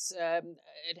owned. It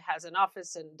has an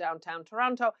office in downtown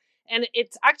Toronto. And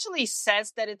it actually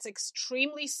says that it's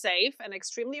extremely safe and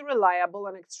extremely reliable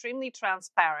and extremely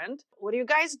transparent. What do you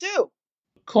guys do?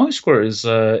 CoinSquare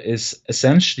is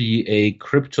essentially a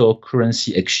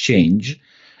cryptocurrency exchange,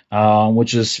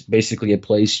 which is basically a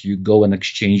place you go and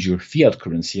exchange your fiat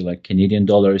currency like Canadian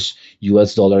dollars,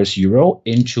 US dollars, euro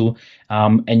into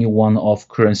any one of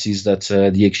currencies that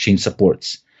the exchange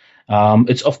supports.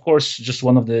 It's, of course, just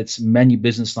one of its many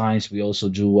business lines. We also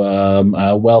do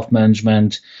wealth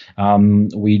management.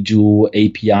 We do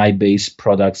API-based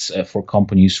products for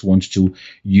companies who want to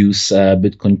use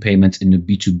Bitcoin payments in a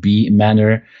B2B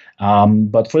manner.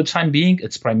 But for the time being,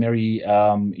 its primary,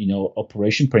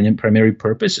 primary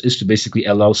purpose is to basically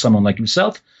allow someone like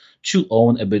yourself to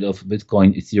own a bit of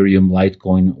Bitcoin, Ethereum,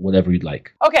 Litecoin, whatever you'd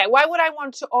like. Okay, why would I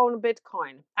want to own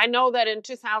Bitcoin? I know that in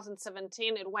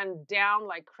 2017 it went down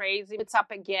like crazy. It's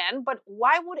up again, but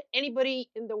why would anybody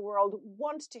in the world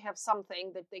want to have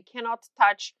something that they cannot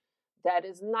touch, that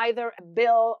is neither a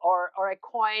bill or a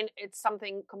coin? It's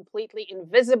something completely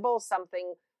invisible,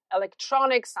 something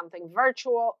electronic, something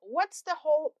virtual. What's the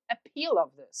whole appeal of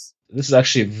this? This is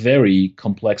actually a very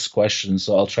complex question,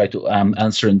 so I'll try to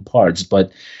answer in parts.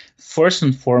 But first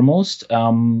and foremost,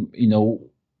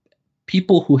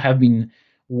 people who have been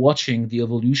watching the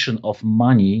evolution of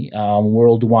money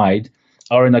worldwide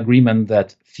are in agreement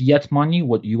that fiat money,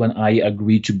 what you and I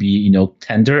agree to be,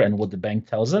 tender and what the bank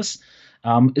tells us,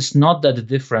 is not that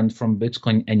different from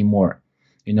Bitcoin anymore.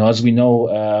 As we know,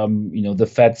 the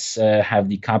Feds have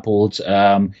decoupled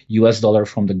US dollar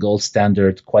from the gold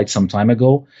standard quite some time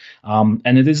ago.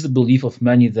 And it is the belief of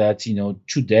many that,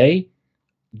 today,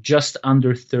 just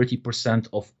under 30%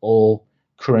 of all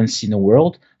currency in the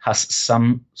world has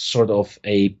some sort of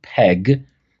a peg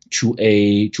to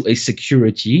a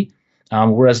security,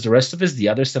 whereas the rest of it, the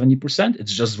other 70%,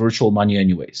 it's just virtual money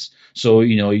anyways. So,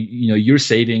 your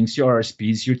savings, your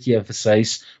RSPs, your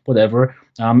TFSAs, whatever,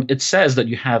 it says that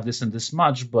you have this and this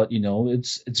much, but,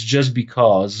 it's just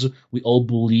because we all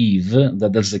believe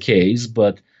that that's the case,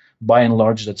 but by and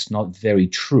large, that's not very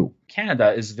true.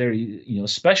 Canada is very,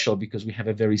 special because we have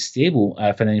a very stable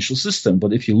financial system.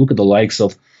 But if you look at the likes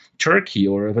of Turkey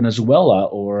or Venezuela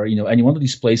or, any one of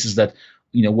these places that,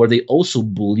 where they also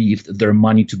believed their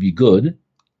money to be good,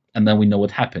 and then we know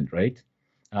what happened, right?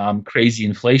 Crazy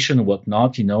inflation and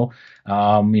whatnot,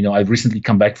 I've recently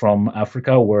come back from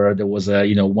Africa where there was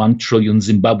a, 1 trillion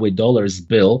Zimbabwe dollars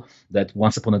bill that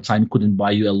once upon a time couldn't buy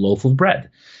you a loaf of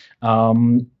bread.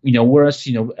 Whereas,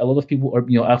 a lot of people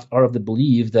are, are of the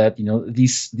belief that,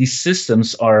 these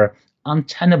systems are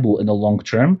untenable in the long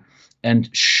term. And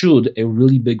should a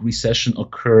really big recession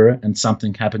occur and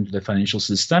something happen to the financial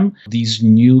system, these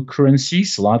new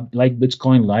currencies, like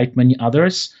Bitcoin, like many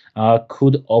others,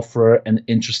 could offer an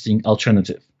interesting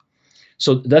alternative.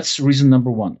 So that's reason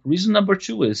number one. Reason number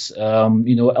two is, a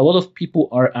lot of people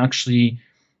are actually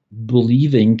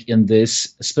believing in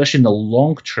this, especially in the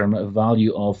long-term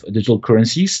value of digital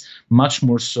currencies, much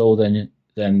more so than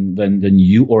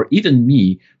you or even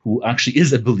me, who actually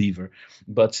is a believer.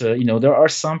 But there are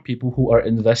some people who are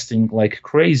investing like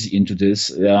crazy into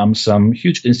this. Some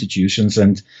huge institutions,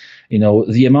 and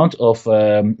the amount of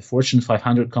Fortune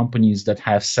 500 companies that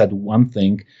have said one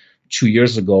thing 2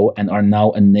 years ago and are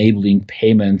now enabling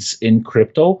payments in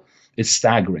crypto is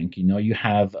staggering. You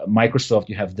have Microsoft,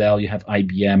 you have Dell, you have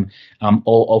IBM,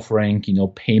 all offering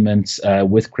payments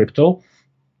with crypto,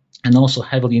 and also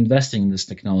heavily investing in this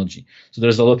technology. So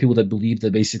there's a lot of people that believe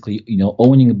that basically,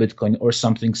 owning a Bitcoin or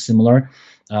something similar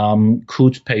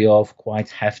could pay off quite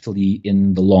heftily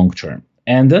in the long term.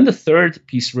 And then the third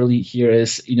piece really here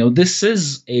is, this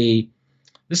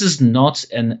is not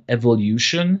an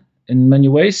evolution in many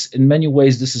ways. In many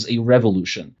ways, this is a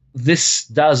revolution. This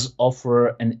does offer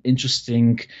an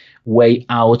interesting way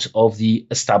out of the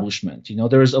establishment.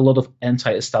 There is a lot of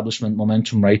anti-establishment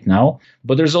momentum right now,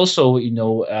 but there's also,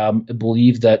 a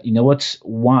belief that,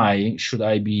 why should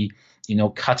I be,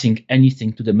 cutting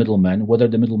anything to the middleman, whether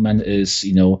the middleman is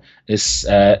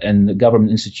a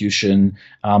government institution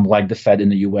like the Fed in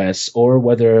the US, or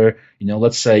whether,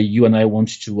 let's say you and I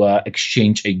want to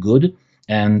exchange a good,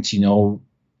 and,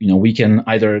 we can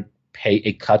either pay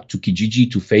a cut to Kijiji,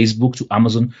 to Facebook, to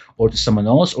Amazon, or to someone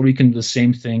else, or we can do the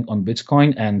same thing on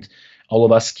Bitcoin, and all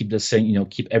of us keep the same,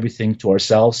 keep everything to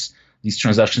ourselves. These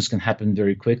transactions can happen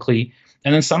very quickly.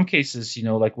 And in some cases,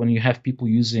 like when you have people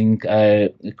using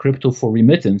crypto for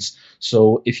remittance.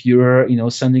 So if you're,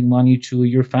 sending money to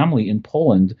your family in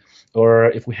Poland,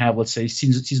 or if we have, let's say,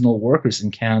 seasonal workers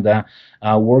in Canada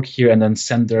work here and then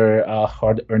send their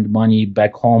hard-earned money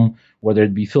back home, whether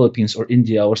it be Philippines or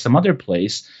India or some other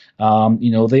place,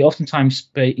 they oftentimes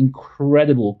pay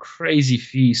incredible, crazy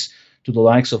fees to the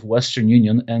likes of Western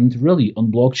Union. And really,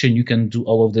 on blockchain, you can do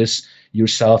all of this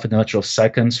yourself in a matter of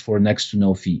seconds for next to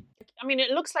no fee. I mean,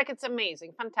 it looks like it's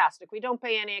amazing, fantastic. We don't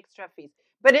pay any extra fees.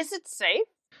 But is it safe?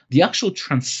 The actual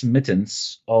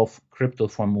transmittance of crypto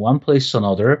from one place to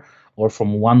another, or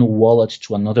from one wallet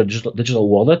to another digital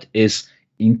wallet, is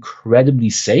incredibly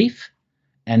safe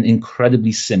and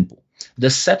incredibly simple.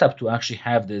 The setup to actually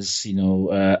have this,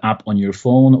 app on your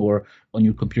phone or on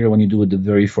your computer when you do it the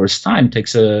very first time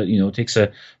takes a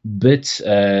bit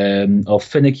of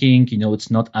finicking.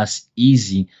 It's not as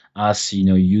easy as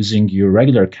using your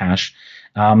regular cash,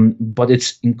 but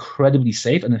it's incredibly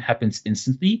safe and it happens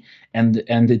instantly, and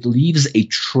it leaves a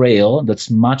trail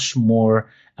that's much more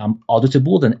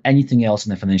auditable than anything else in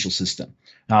the financial system.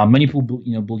 Many people,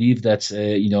 believe that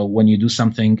when you do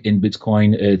something in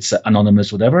Bitcoin, it's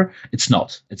anonymous, whatever. It's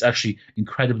not. It's actually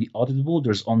incredibly auditable.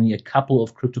 There's only a couple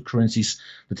of cryptocurrencies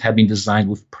that have been designed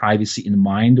with privacy in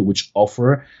mind, which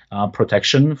offer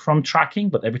protection from tracking,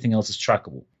 but everything else is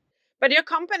trackable. But your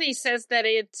company says that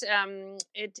it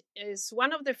is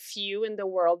one of the few in the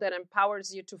world that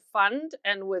empowers you to fund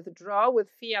and withdraw with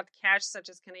fiat cash such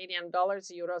as Canadian dollars,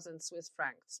 euros, and Swiss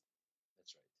francs.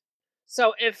 That's right.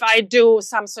 So if I do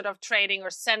some sort of trading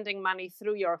or sending money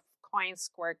through your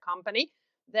CoinSquare company,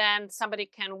 then somebody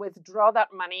can withdraw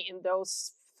that money in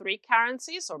those three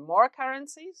currencies or more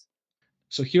currencies?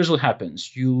 So here's what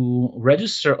happens. You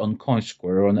register on CoinSquare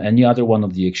or on any other one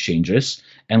of the exchanges,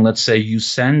 and let's say you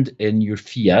send in your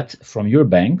fiat from your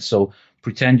bank. So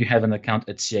pretend you have an account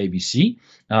at CIBC.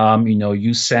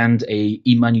 You send a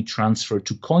e-money transfer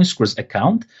to CoinSquare's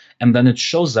account, and then it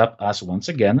shows up as, once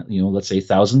again, let's say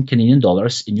 1,000 Canadian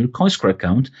dollars in your CoinSquare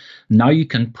account. Now you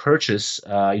can purchase,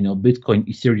 Bitcoin,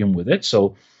 Ethereum with it.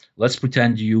 So let's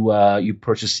pretend you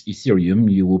purchase Ethereum.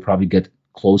 You will probably get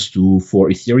close to, for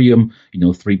Ethereum,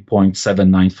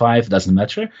 3.795, doesn't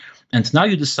matter. And now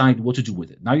you decide what to do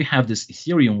with it. Now you have this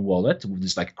Ethereum wallet with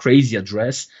this like crazy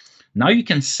address. Now you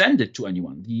can send it to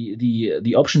anyone.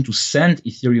 The option to send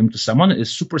Ethereum to someone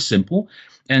is super simple.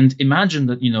 And imagine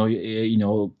that,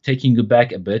 taking you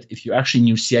back a bit, if you're actually in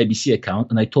your CIBC account,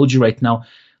 and I told you right now,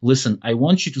 listen, I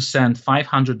want you to send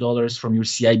 $500 from your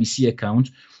CIBC account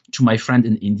to my friend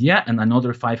in India and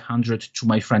another $500 to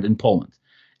my friend in Poland.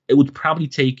 It would probably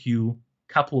take you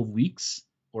a couple of weeks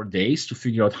or days to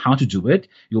figure out how to do it.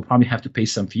 You'll probably have to pay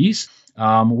some fees.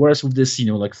 Whereas with this,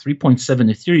 3.7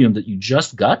 Ethereum that you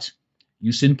just got,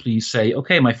 you simply say,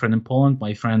 okay, my friend in Poland,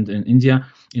 my friend in India,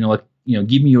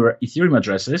 give me your Ethereum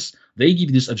addresses. They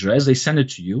give you this address, they send it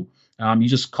to you. You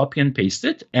just copy and paste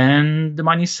it, and the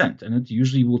money is sent. And it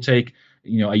usually will take,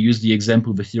 I use the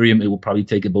example of Ethereum. It will probably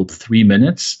take about 3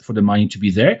 minutes for the money to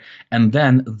be there. And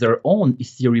then their own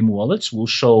Ethereum wallets will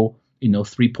show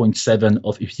 3.7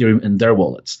 of Ethereum in their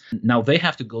wallets. Now they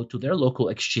have to go to their local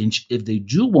exchange if they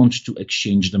do want to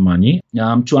exchange the money,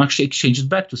 to actually exchange it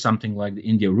back to something like the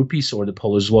India rupees or the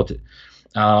Polish zloty.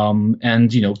 And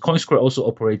CoinSquare also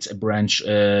operates a branch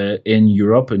in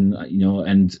Europe, and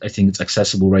and I think it's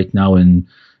accessible right now in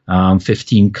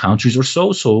 15 countries or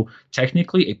so. So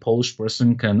technically, a Polish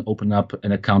person can open up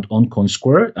an account on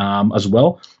CoinSquare as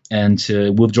well and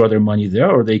withdraw their money there,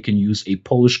 or they can use a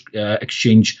Polish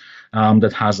exchange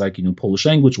that has Polish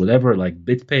language, whatever, like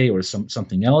BitPay or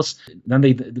something else. Then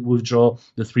they withdraw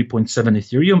the 3.7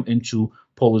 Ethereum into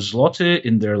Polish zloty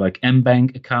in their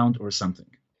mBank account or something.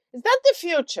 Is that the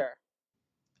future?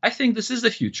 I think this is the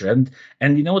future,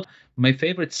 and you know what? My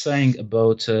favorite saying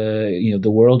about the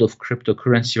world of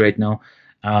cryptocurrency right now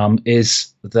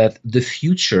is that the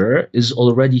future is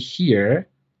already here,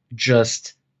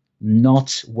 just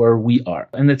not where we are.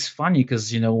 And it's funny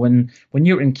because when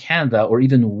you're in Canada, or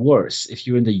even worse, if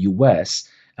you're in the US,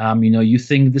 you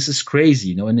think this is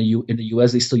crazy. In the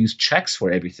US they still use checks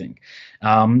for everything.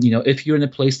 If you're in a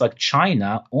place like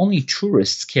China, only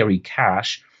tourists carry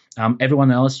cash.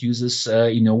 Everyone else uses,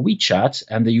 WeChat,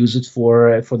 and they use it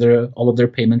for all of their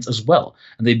payments as well,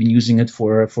 and they've been using it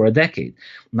for a decade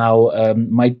now.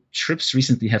 My trips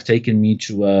recently have taken me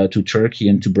to Turkey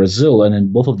and to Brazil, and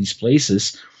in both of these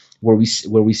places, where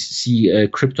we see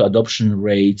crypto adoption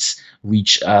rates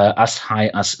reach as high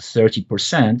as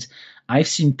 30%, I've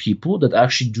seen people that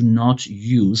actually do not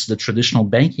use the traditional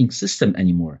banking system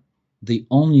anymore. They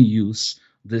only use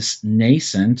this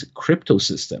nascent crypto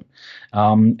system.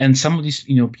 And some of these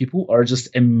people are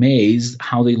just amazed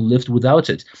how they lived without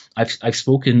it. I've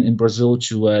spoken in Brazil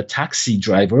to taxi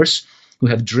drivers who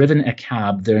have driven a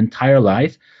cab their entire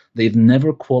life. They've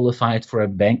never qualified for a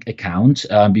bank account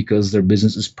because their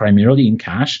business is primarily in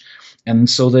cash. And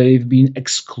so they've been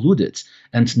excluded.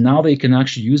 And now they can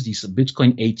actually use these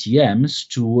Bitcoin ATMs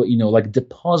to,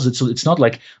 deposit. So it's not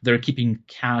like they're keeping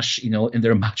cash, in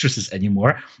their mattresses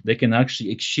anymore. They can actually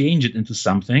exchange it into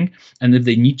something. And if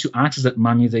they need to access that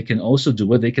money, they can also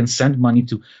do it. They can send money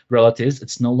to relatives.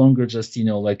 It's no longer just,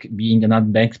 being an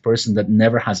unbanked person that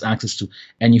never has access to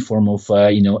any form of,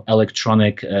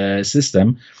 electronic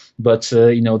system. But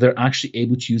they're actually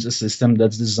able to use a system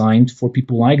that's designed for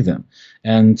people like them,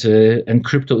 and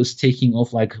crypto is taking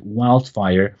off like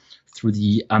wildfire through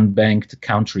the unbanked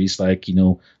countries, like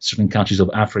certain countries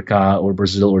of Africa or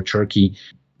Brazil or Turkey,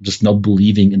 just not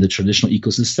believing in the traditional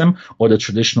ecosystem, or the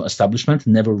traditional establishment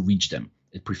never reached them.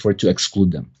 It preferred to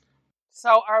exclude them.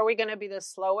 So, are we going to be the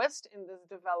slowest in this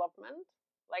development?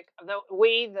 Like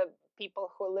the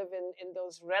people who live in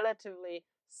those relatively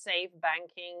safe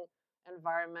banking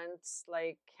environments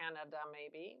like Canada,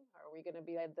 maybe? Are we going to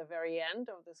be at the very end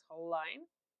of this whole line?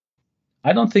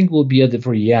 I don't think we'll be at the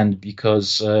very end,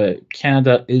 because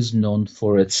Canada is known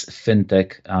for its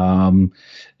fintech,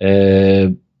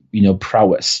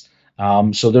 prowess.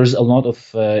 So there's a lot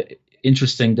of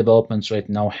interesting developments right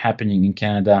now happening in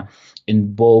Canada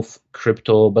in both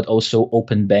crypto, but also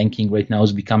open banking right now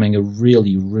is becoming a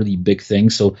really, really big thing.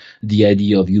 So the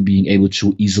idea of you being able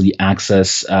to easily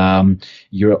access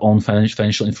your own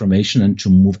financial information and to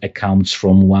move accounts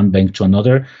from one bank to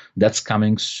another, that's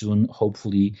coming soon,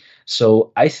 hopefully.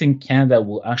 So I think Canada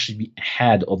will actually be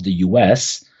ahead of the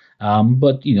US,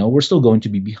 but we're still going to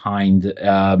be behind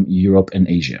Europe and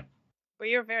Asia. But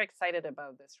you're very excited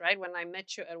about this, right? When I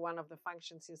met you at one of the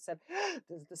functions, you said,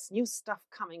 there's this new stuff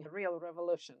coming, a real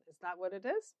revolution. Is that what it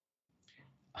is?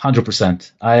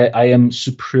 100%. I am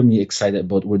supremely excited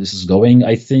about where this is going.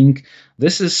 I think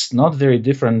this is not very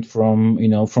different from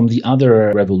the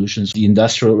other revolutions. The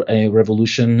Industrial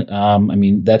Revolution,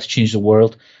 that changed the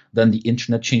world. Then the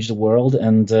internet changed the world.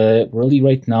 And really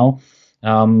right now,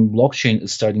 blockchain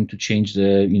is starting to change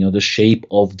the shape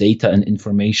of data and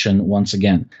information once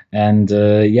again. And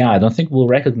I don't think we'll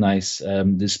recognize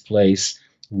this place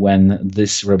when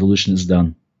this revolution is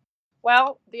done.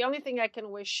 Well, the only thing I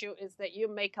can wish you is that you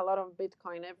make a lot of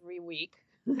Bitcoin every week.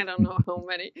 I don't know how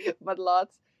many, but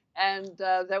lots. And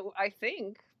that I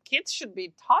think kids should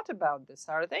be taught about this,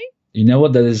 are they? You know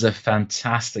what? That is a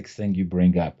fantastic thing you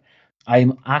bring up.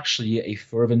 I'm actually a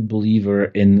fervent believer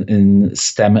in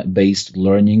STEM-based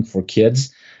learning for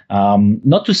kids.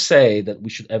 Not to say that we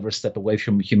should ever step away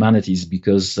from humanities,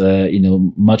 because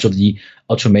much of the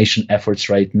automation efforts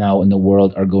right now in the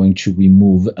world are going to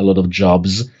remove a lot of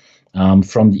jobs.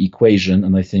 from the equation.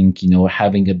 And I think,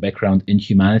 having a background in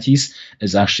humanities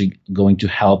is actually going to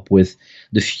help with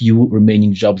the few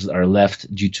remaining jobs that are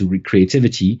left due to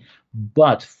creativity.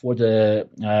 But for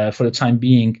the time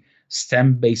being,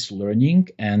 STEM-based learning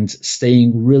and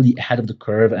staying really ahead of the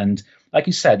curve, and like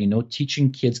you said,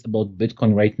 teaching kids about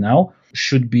Bitcoin right now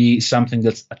should be something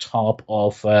that's atop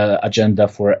of agenda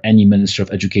for any Minister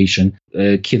of Education.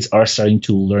 Kids are starting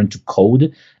to learn to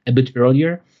code a bit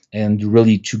earlier, and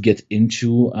really to get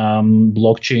into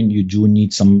blockchain, you do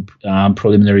need some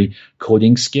preliminary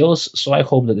coding skills. So I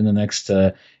hope that in the next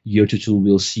year to two,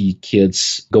 we'll see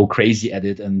kids go crazy at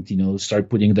it and, start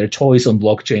putting their toys on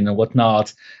blockchain and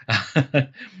whatnot.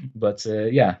 But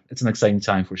yeah, it's an exciting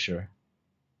time for sure.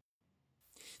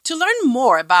 To learn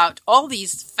more about all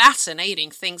these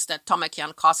fascinating things that Tomek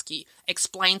Jankowski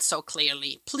explained so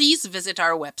clearly, please visit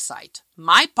our website,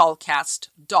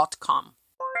 mypolcast.com.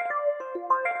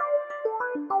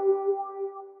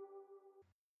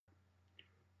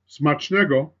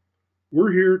 Smacznego,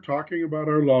 we're here talking about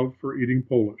our love for eating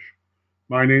Polish.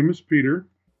 My name is Peter.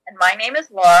 And my name is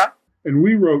Laura. And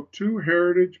we wrote 2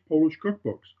 heritage Polish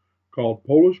cookbooks called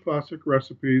Polish Classic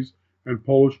Recipes and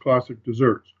Polish Classic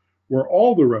Desserts, where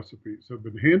all the recipes have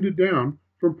been handed down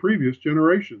from previous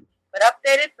generations. But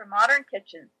updated for modern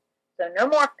kitchens, so no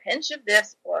more pinch of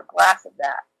this or a glass of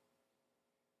that.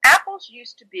 Apples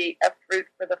used to be a fruit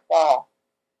for the fall,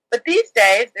 but these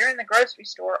days they're in the grocery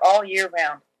store all year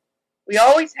round. We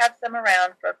always have some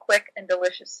around for a quick and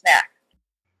delicious snack.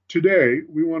 Today,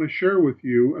 we want to share with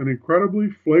you an incredibly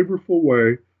flavorful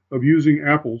way of using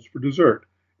apples for dessert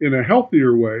in a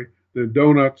healthier way than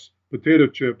donuts, potato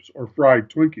chips, or fried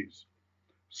Twinkies.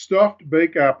 Stuffed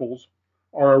baked apples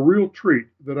are a real treat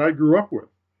that I grew up with.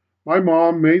 My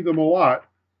mom made them a lot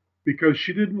because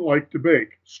she didn't like to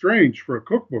bake. Strange for a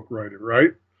cookbook writer,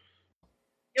 right?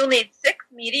 You'll need 6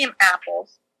 medium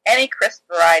apples. Any crisp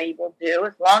variety will do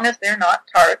as long as they're not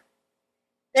tart.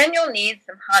 Then you'll need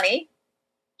some honey,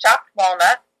 chopped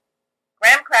walnuts,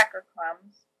 graham cracker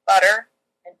crumbs, butter,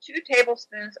 and 2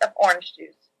 tablespoons of orange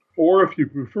juice. Or if you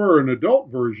prefer an adult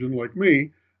version like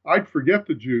me, I'd forget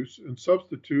the juice and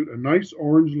substitute a nice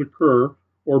orange liqueur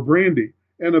or brandy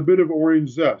and a bit of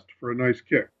orange zest for a nice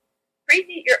kick.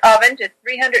 Preheat your oven to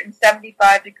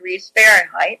 375 degrees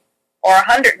Fahrenheit or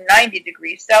 190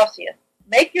 degrees Celsius.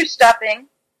 Make your stuffing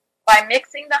by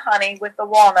mixing the honey with the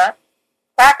walnuts,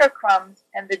 cracker crumbs,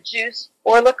 and the juice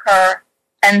or liqueur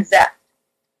and zest.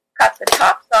 Cut the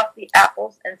tops off the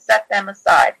apples and set them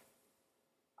aside.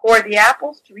 Core the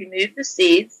apples to remove the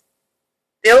seeds,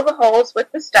 fill the holes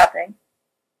with the stuffing,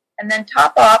 and then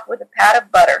top off with a pat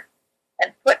of butter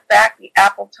and put back the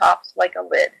apple tops like a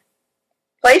lid.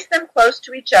 Place them close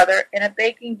to each other in a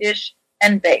baking dish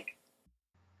and bake.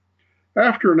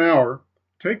 After an hour,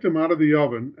 take them out of the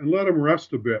oven and let them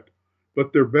rest a bit,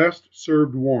 but they're best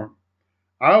served warm.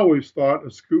 I always thought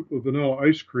a scoop of vanilla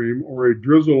ice cream or a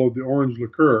drizzle of the orange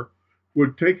liqueur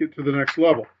would take it to the next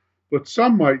level, but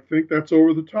some might think that's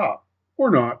over the top,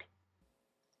 or not.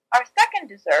 Our second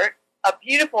dessert, a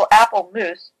beautiful apple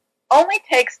mousse, only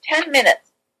takes 10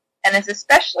 minutes and is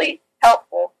especially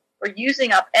helpful for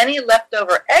using up any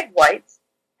leftover egg whites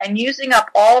and using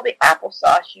up all the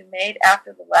applesauce you made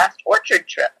after the last orchard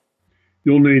trip.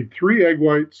 You'll need 3 egg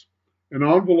whites, an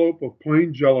envelope of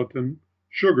plain gelatin,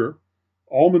 sugar,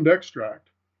 almond extract,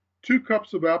 2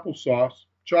 cups of applesauce,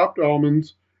 chopped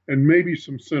almonds, and maybe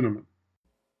some cinnamon.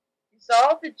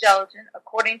 Dissolve the gelatin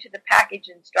according to the package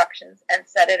instructions and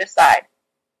set it aside.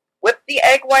 Whip the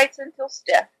egg whites until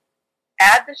stiff.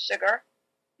 Add the sugar,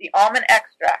 the almond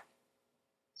extract.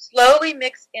 Slowly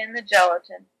mix in the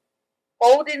gelatin.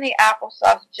 Fold in the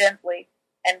applesauce gently,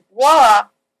 and voila,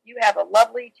 you have a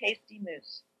lovely, tasty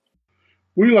mousse.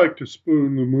 We like to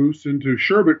spoon the mousse into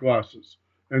sherbet glasses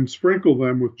and sprinkle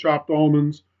them with chopped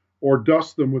almonds or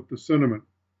dust them with the cinnamon.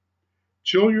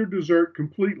 Chill your dessert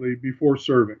completely before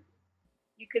serving.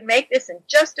 You can make this in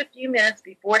just a few minutes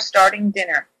before starting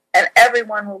dinner, and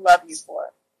everyone will love you for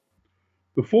it.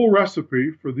 The full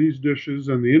recipe for these dishes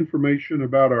and the information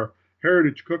about our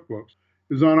heritage cookbooks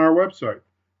is on our website,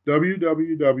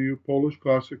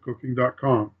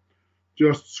 www.polishclassiccooking.com.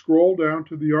 Just scroll down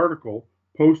to the article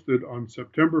posted on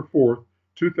September 4th,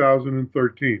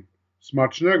 2013.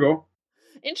 Smacznego.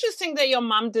 Interesting that your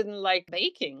mom didn't like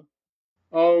baking.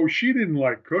 Oh, she didn't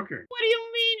like cooking. What do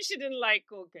you mean she didn't like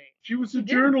cooking? She was a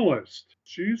journalist.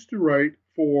 She used to write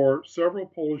for several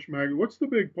Polish magazines. What's the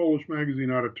big Polish magazine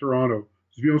out of Toronto?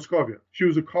 Związkowiec. She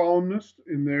was a columnist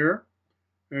in there,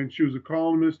 and she was a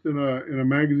columnist in a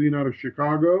magazine out of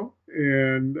Chicago,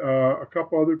 and a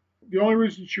couple other. the only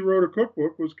reason she wrote a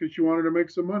cookbook was because she wanted to make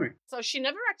some money. So she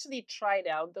never actually tried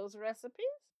out those recipes?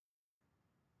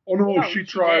 Oh no, No, she she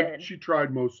tried. did. She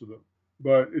tried most of them,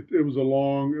 but it was a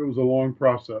long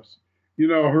process. You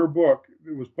know, her book,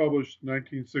 it was published in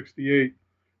 1968,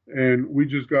 and we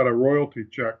just got a royalty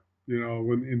check. You know,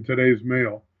 when in today's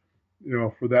mail, you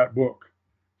know, for that book.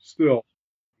 Still,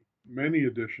 many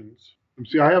editions.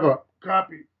 See, I have a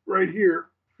copy right here.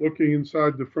 Looking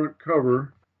inside the front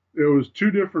cover, it was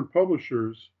two different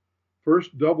publishers.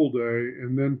 First Doubleday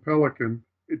and then Pelican.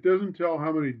 It doesn't tell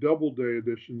how many Doubleday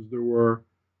editions there were,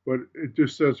 but it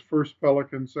just says first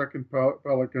Pelican, second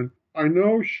Pelican. I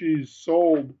know she's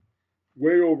sold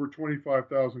way over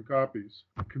 25,000 copies.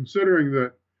 Considering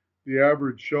that the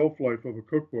average shelf life of a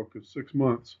cookbook is 6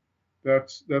 months,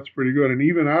 that's pretty good. And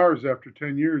even ours, after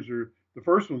 10 years, or the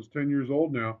first one's 10 years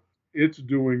old now, it's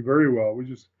doing very well. We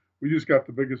just got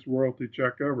the biggest royalty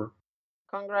check ever.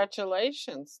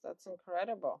 Congratulations. That's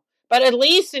incredible. But at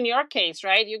least in your case,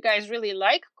 right? You guys really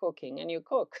like cooking and you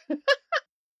cook.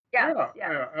 Yeah,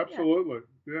 Absolutely.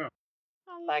 Yeah.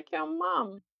 Like your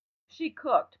mom. She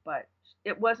cooked, but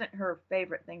it wasn't her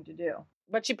favorite thing to do.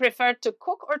 But she preferred to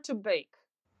cook or to bake?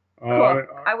 Cook.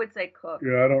 I would say cook.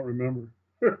 Yeah, I don't remember.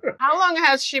 How long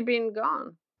has she been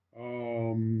gone?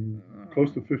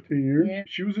 Close to 15 years. Yeah.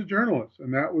 She was a journalist,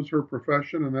 and that was her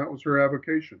profession, and that was her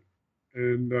avocation.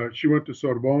 And she went to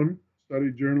Sorbonne,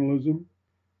 studied journalism.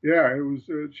 Yeah, it was.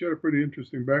 She had a pretty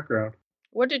interesting background.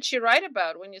 What did she write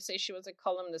about when you say she was a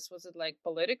columnist? Was it like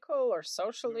political or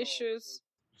social issues?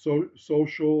 So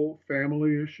social,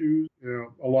 family issues. You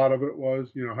know, a lot of it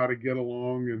was, you know, how to get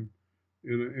along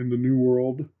in the new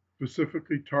world,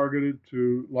 specifically targeted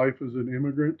to life as an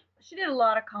immigrant. She did a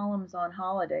lot of columns on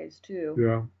holidays too.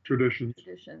 Yeah, traditions.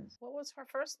 What was her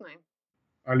first name?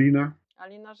 Alina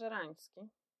Alina Żerański.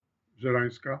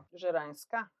 Żerańska.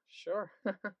 Sure.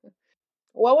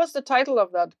 What was the title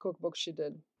of that cookbook she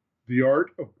did? The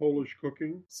Art of Polish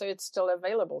Cooking. So it's still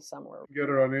available somewhere. You can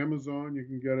get it on Amazon. You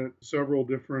can get it several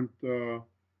different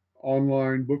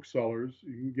online booksellers.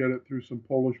 You can get it through some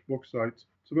Polish book sites.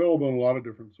 It's available in a lot of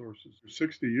different sources.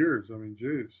 60 years. I mean,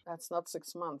 geez. That's not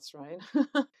 6 months, right?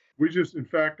 In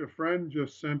fact, a friend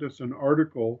just sent us an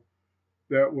article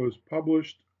that was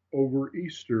published over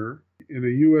Easter in a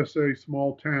USA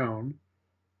small town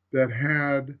that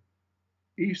had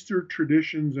Easter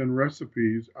traditions and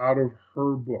recipes out of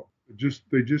her book.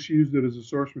 They just used it as a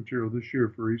source material this year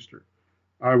for Easter.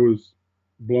 I was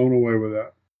blown away with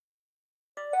that.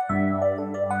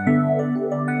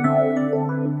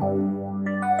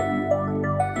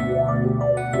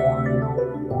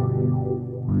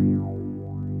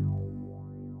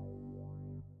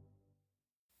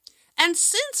 And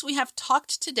since we have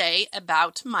talked today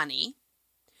about money,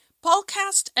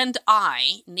 Polcast and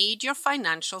I need your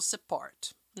financial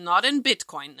support. Not in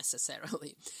Bitcoin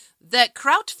necessarily. The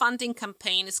crowdfunding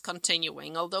campaign is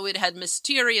continuing, although it had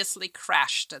mysteriously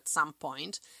crashed at some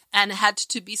point and had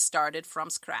to be started from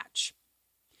scratch.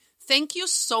 Thank you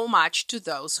so much to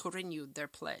those who renewed their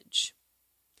pledge.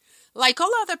 Like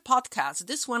all other podcasts,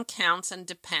 this one counts and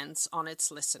depends on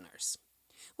its listeners.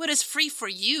 What is free for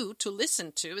you to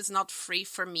listen to is not free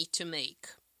for me to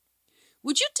make.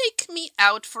 Would you take me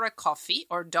out for a coffee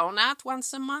or donut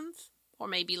once a month? Or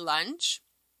maybe lunch?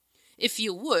 If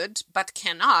you would, but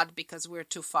cannot because we're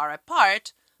too far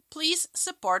apart, please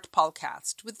support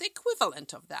Polcast with the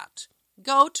equivalent of that.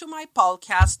 Go to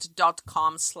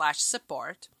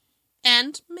mypolcast.com/support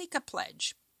and make a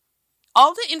pledge.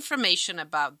 All the information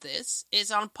about this is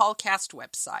on Polcast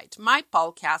website,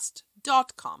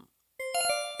 mypolcast.com.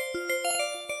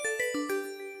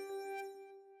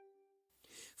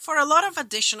 For a lot of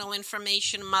additional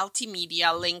information,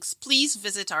 multimedia links, please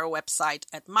visit our website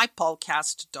at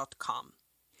mypolcast.com.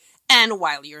 And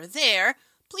while you're there,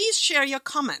 please share your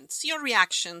comments, your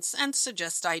reactions, and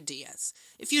suggest ideas.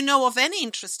 If you know of any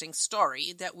interesting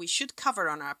story that we should cover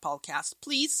on our podcast,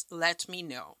 please let me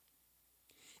know.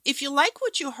 If you like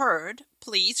what you heard,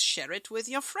 please share it with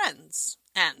your friends.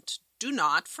 And do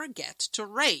not forget to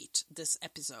rate this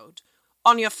episode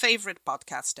on your favorite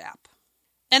podcast app.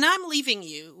 And I'm leaving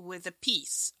you with a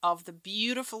piece of the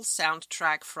beautiful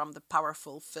soundtrack from the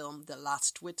powerful film The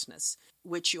Last Witness,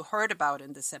 which you heard about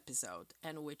in this episode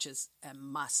and which is a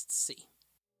must-see.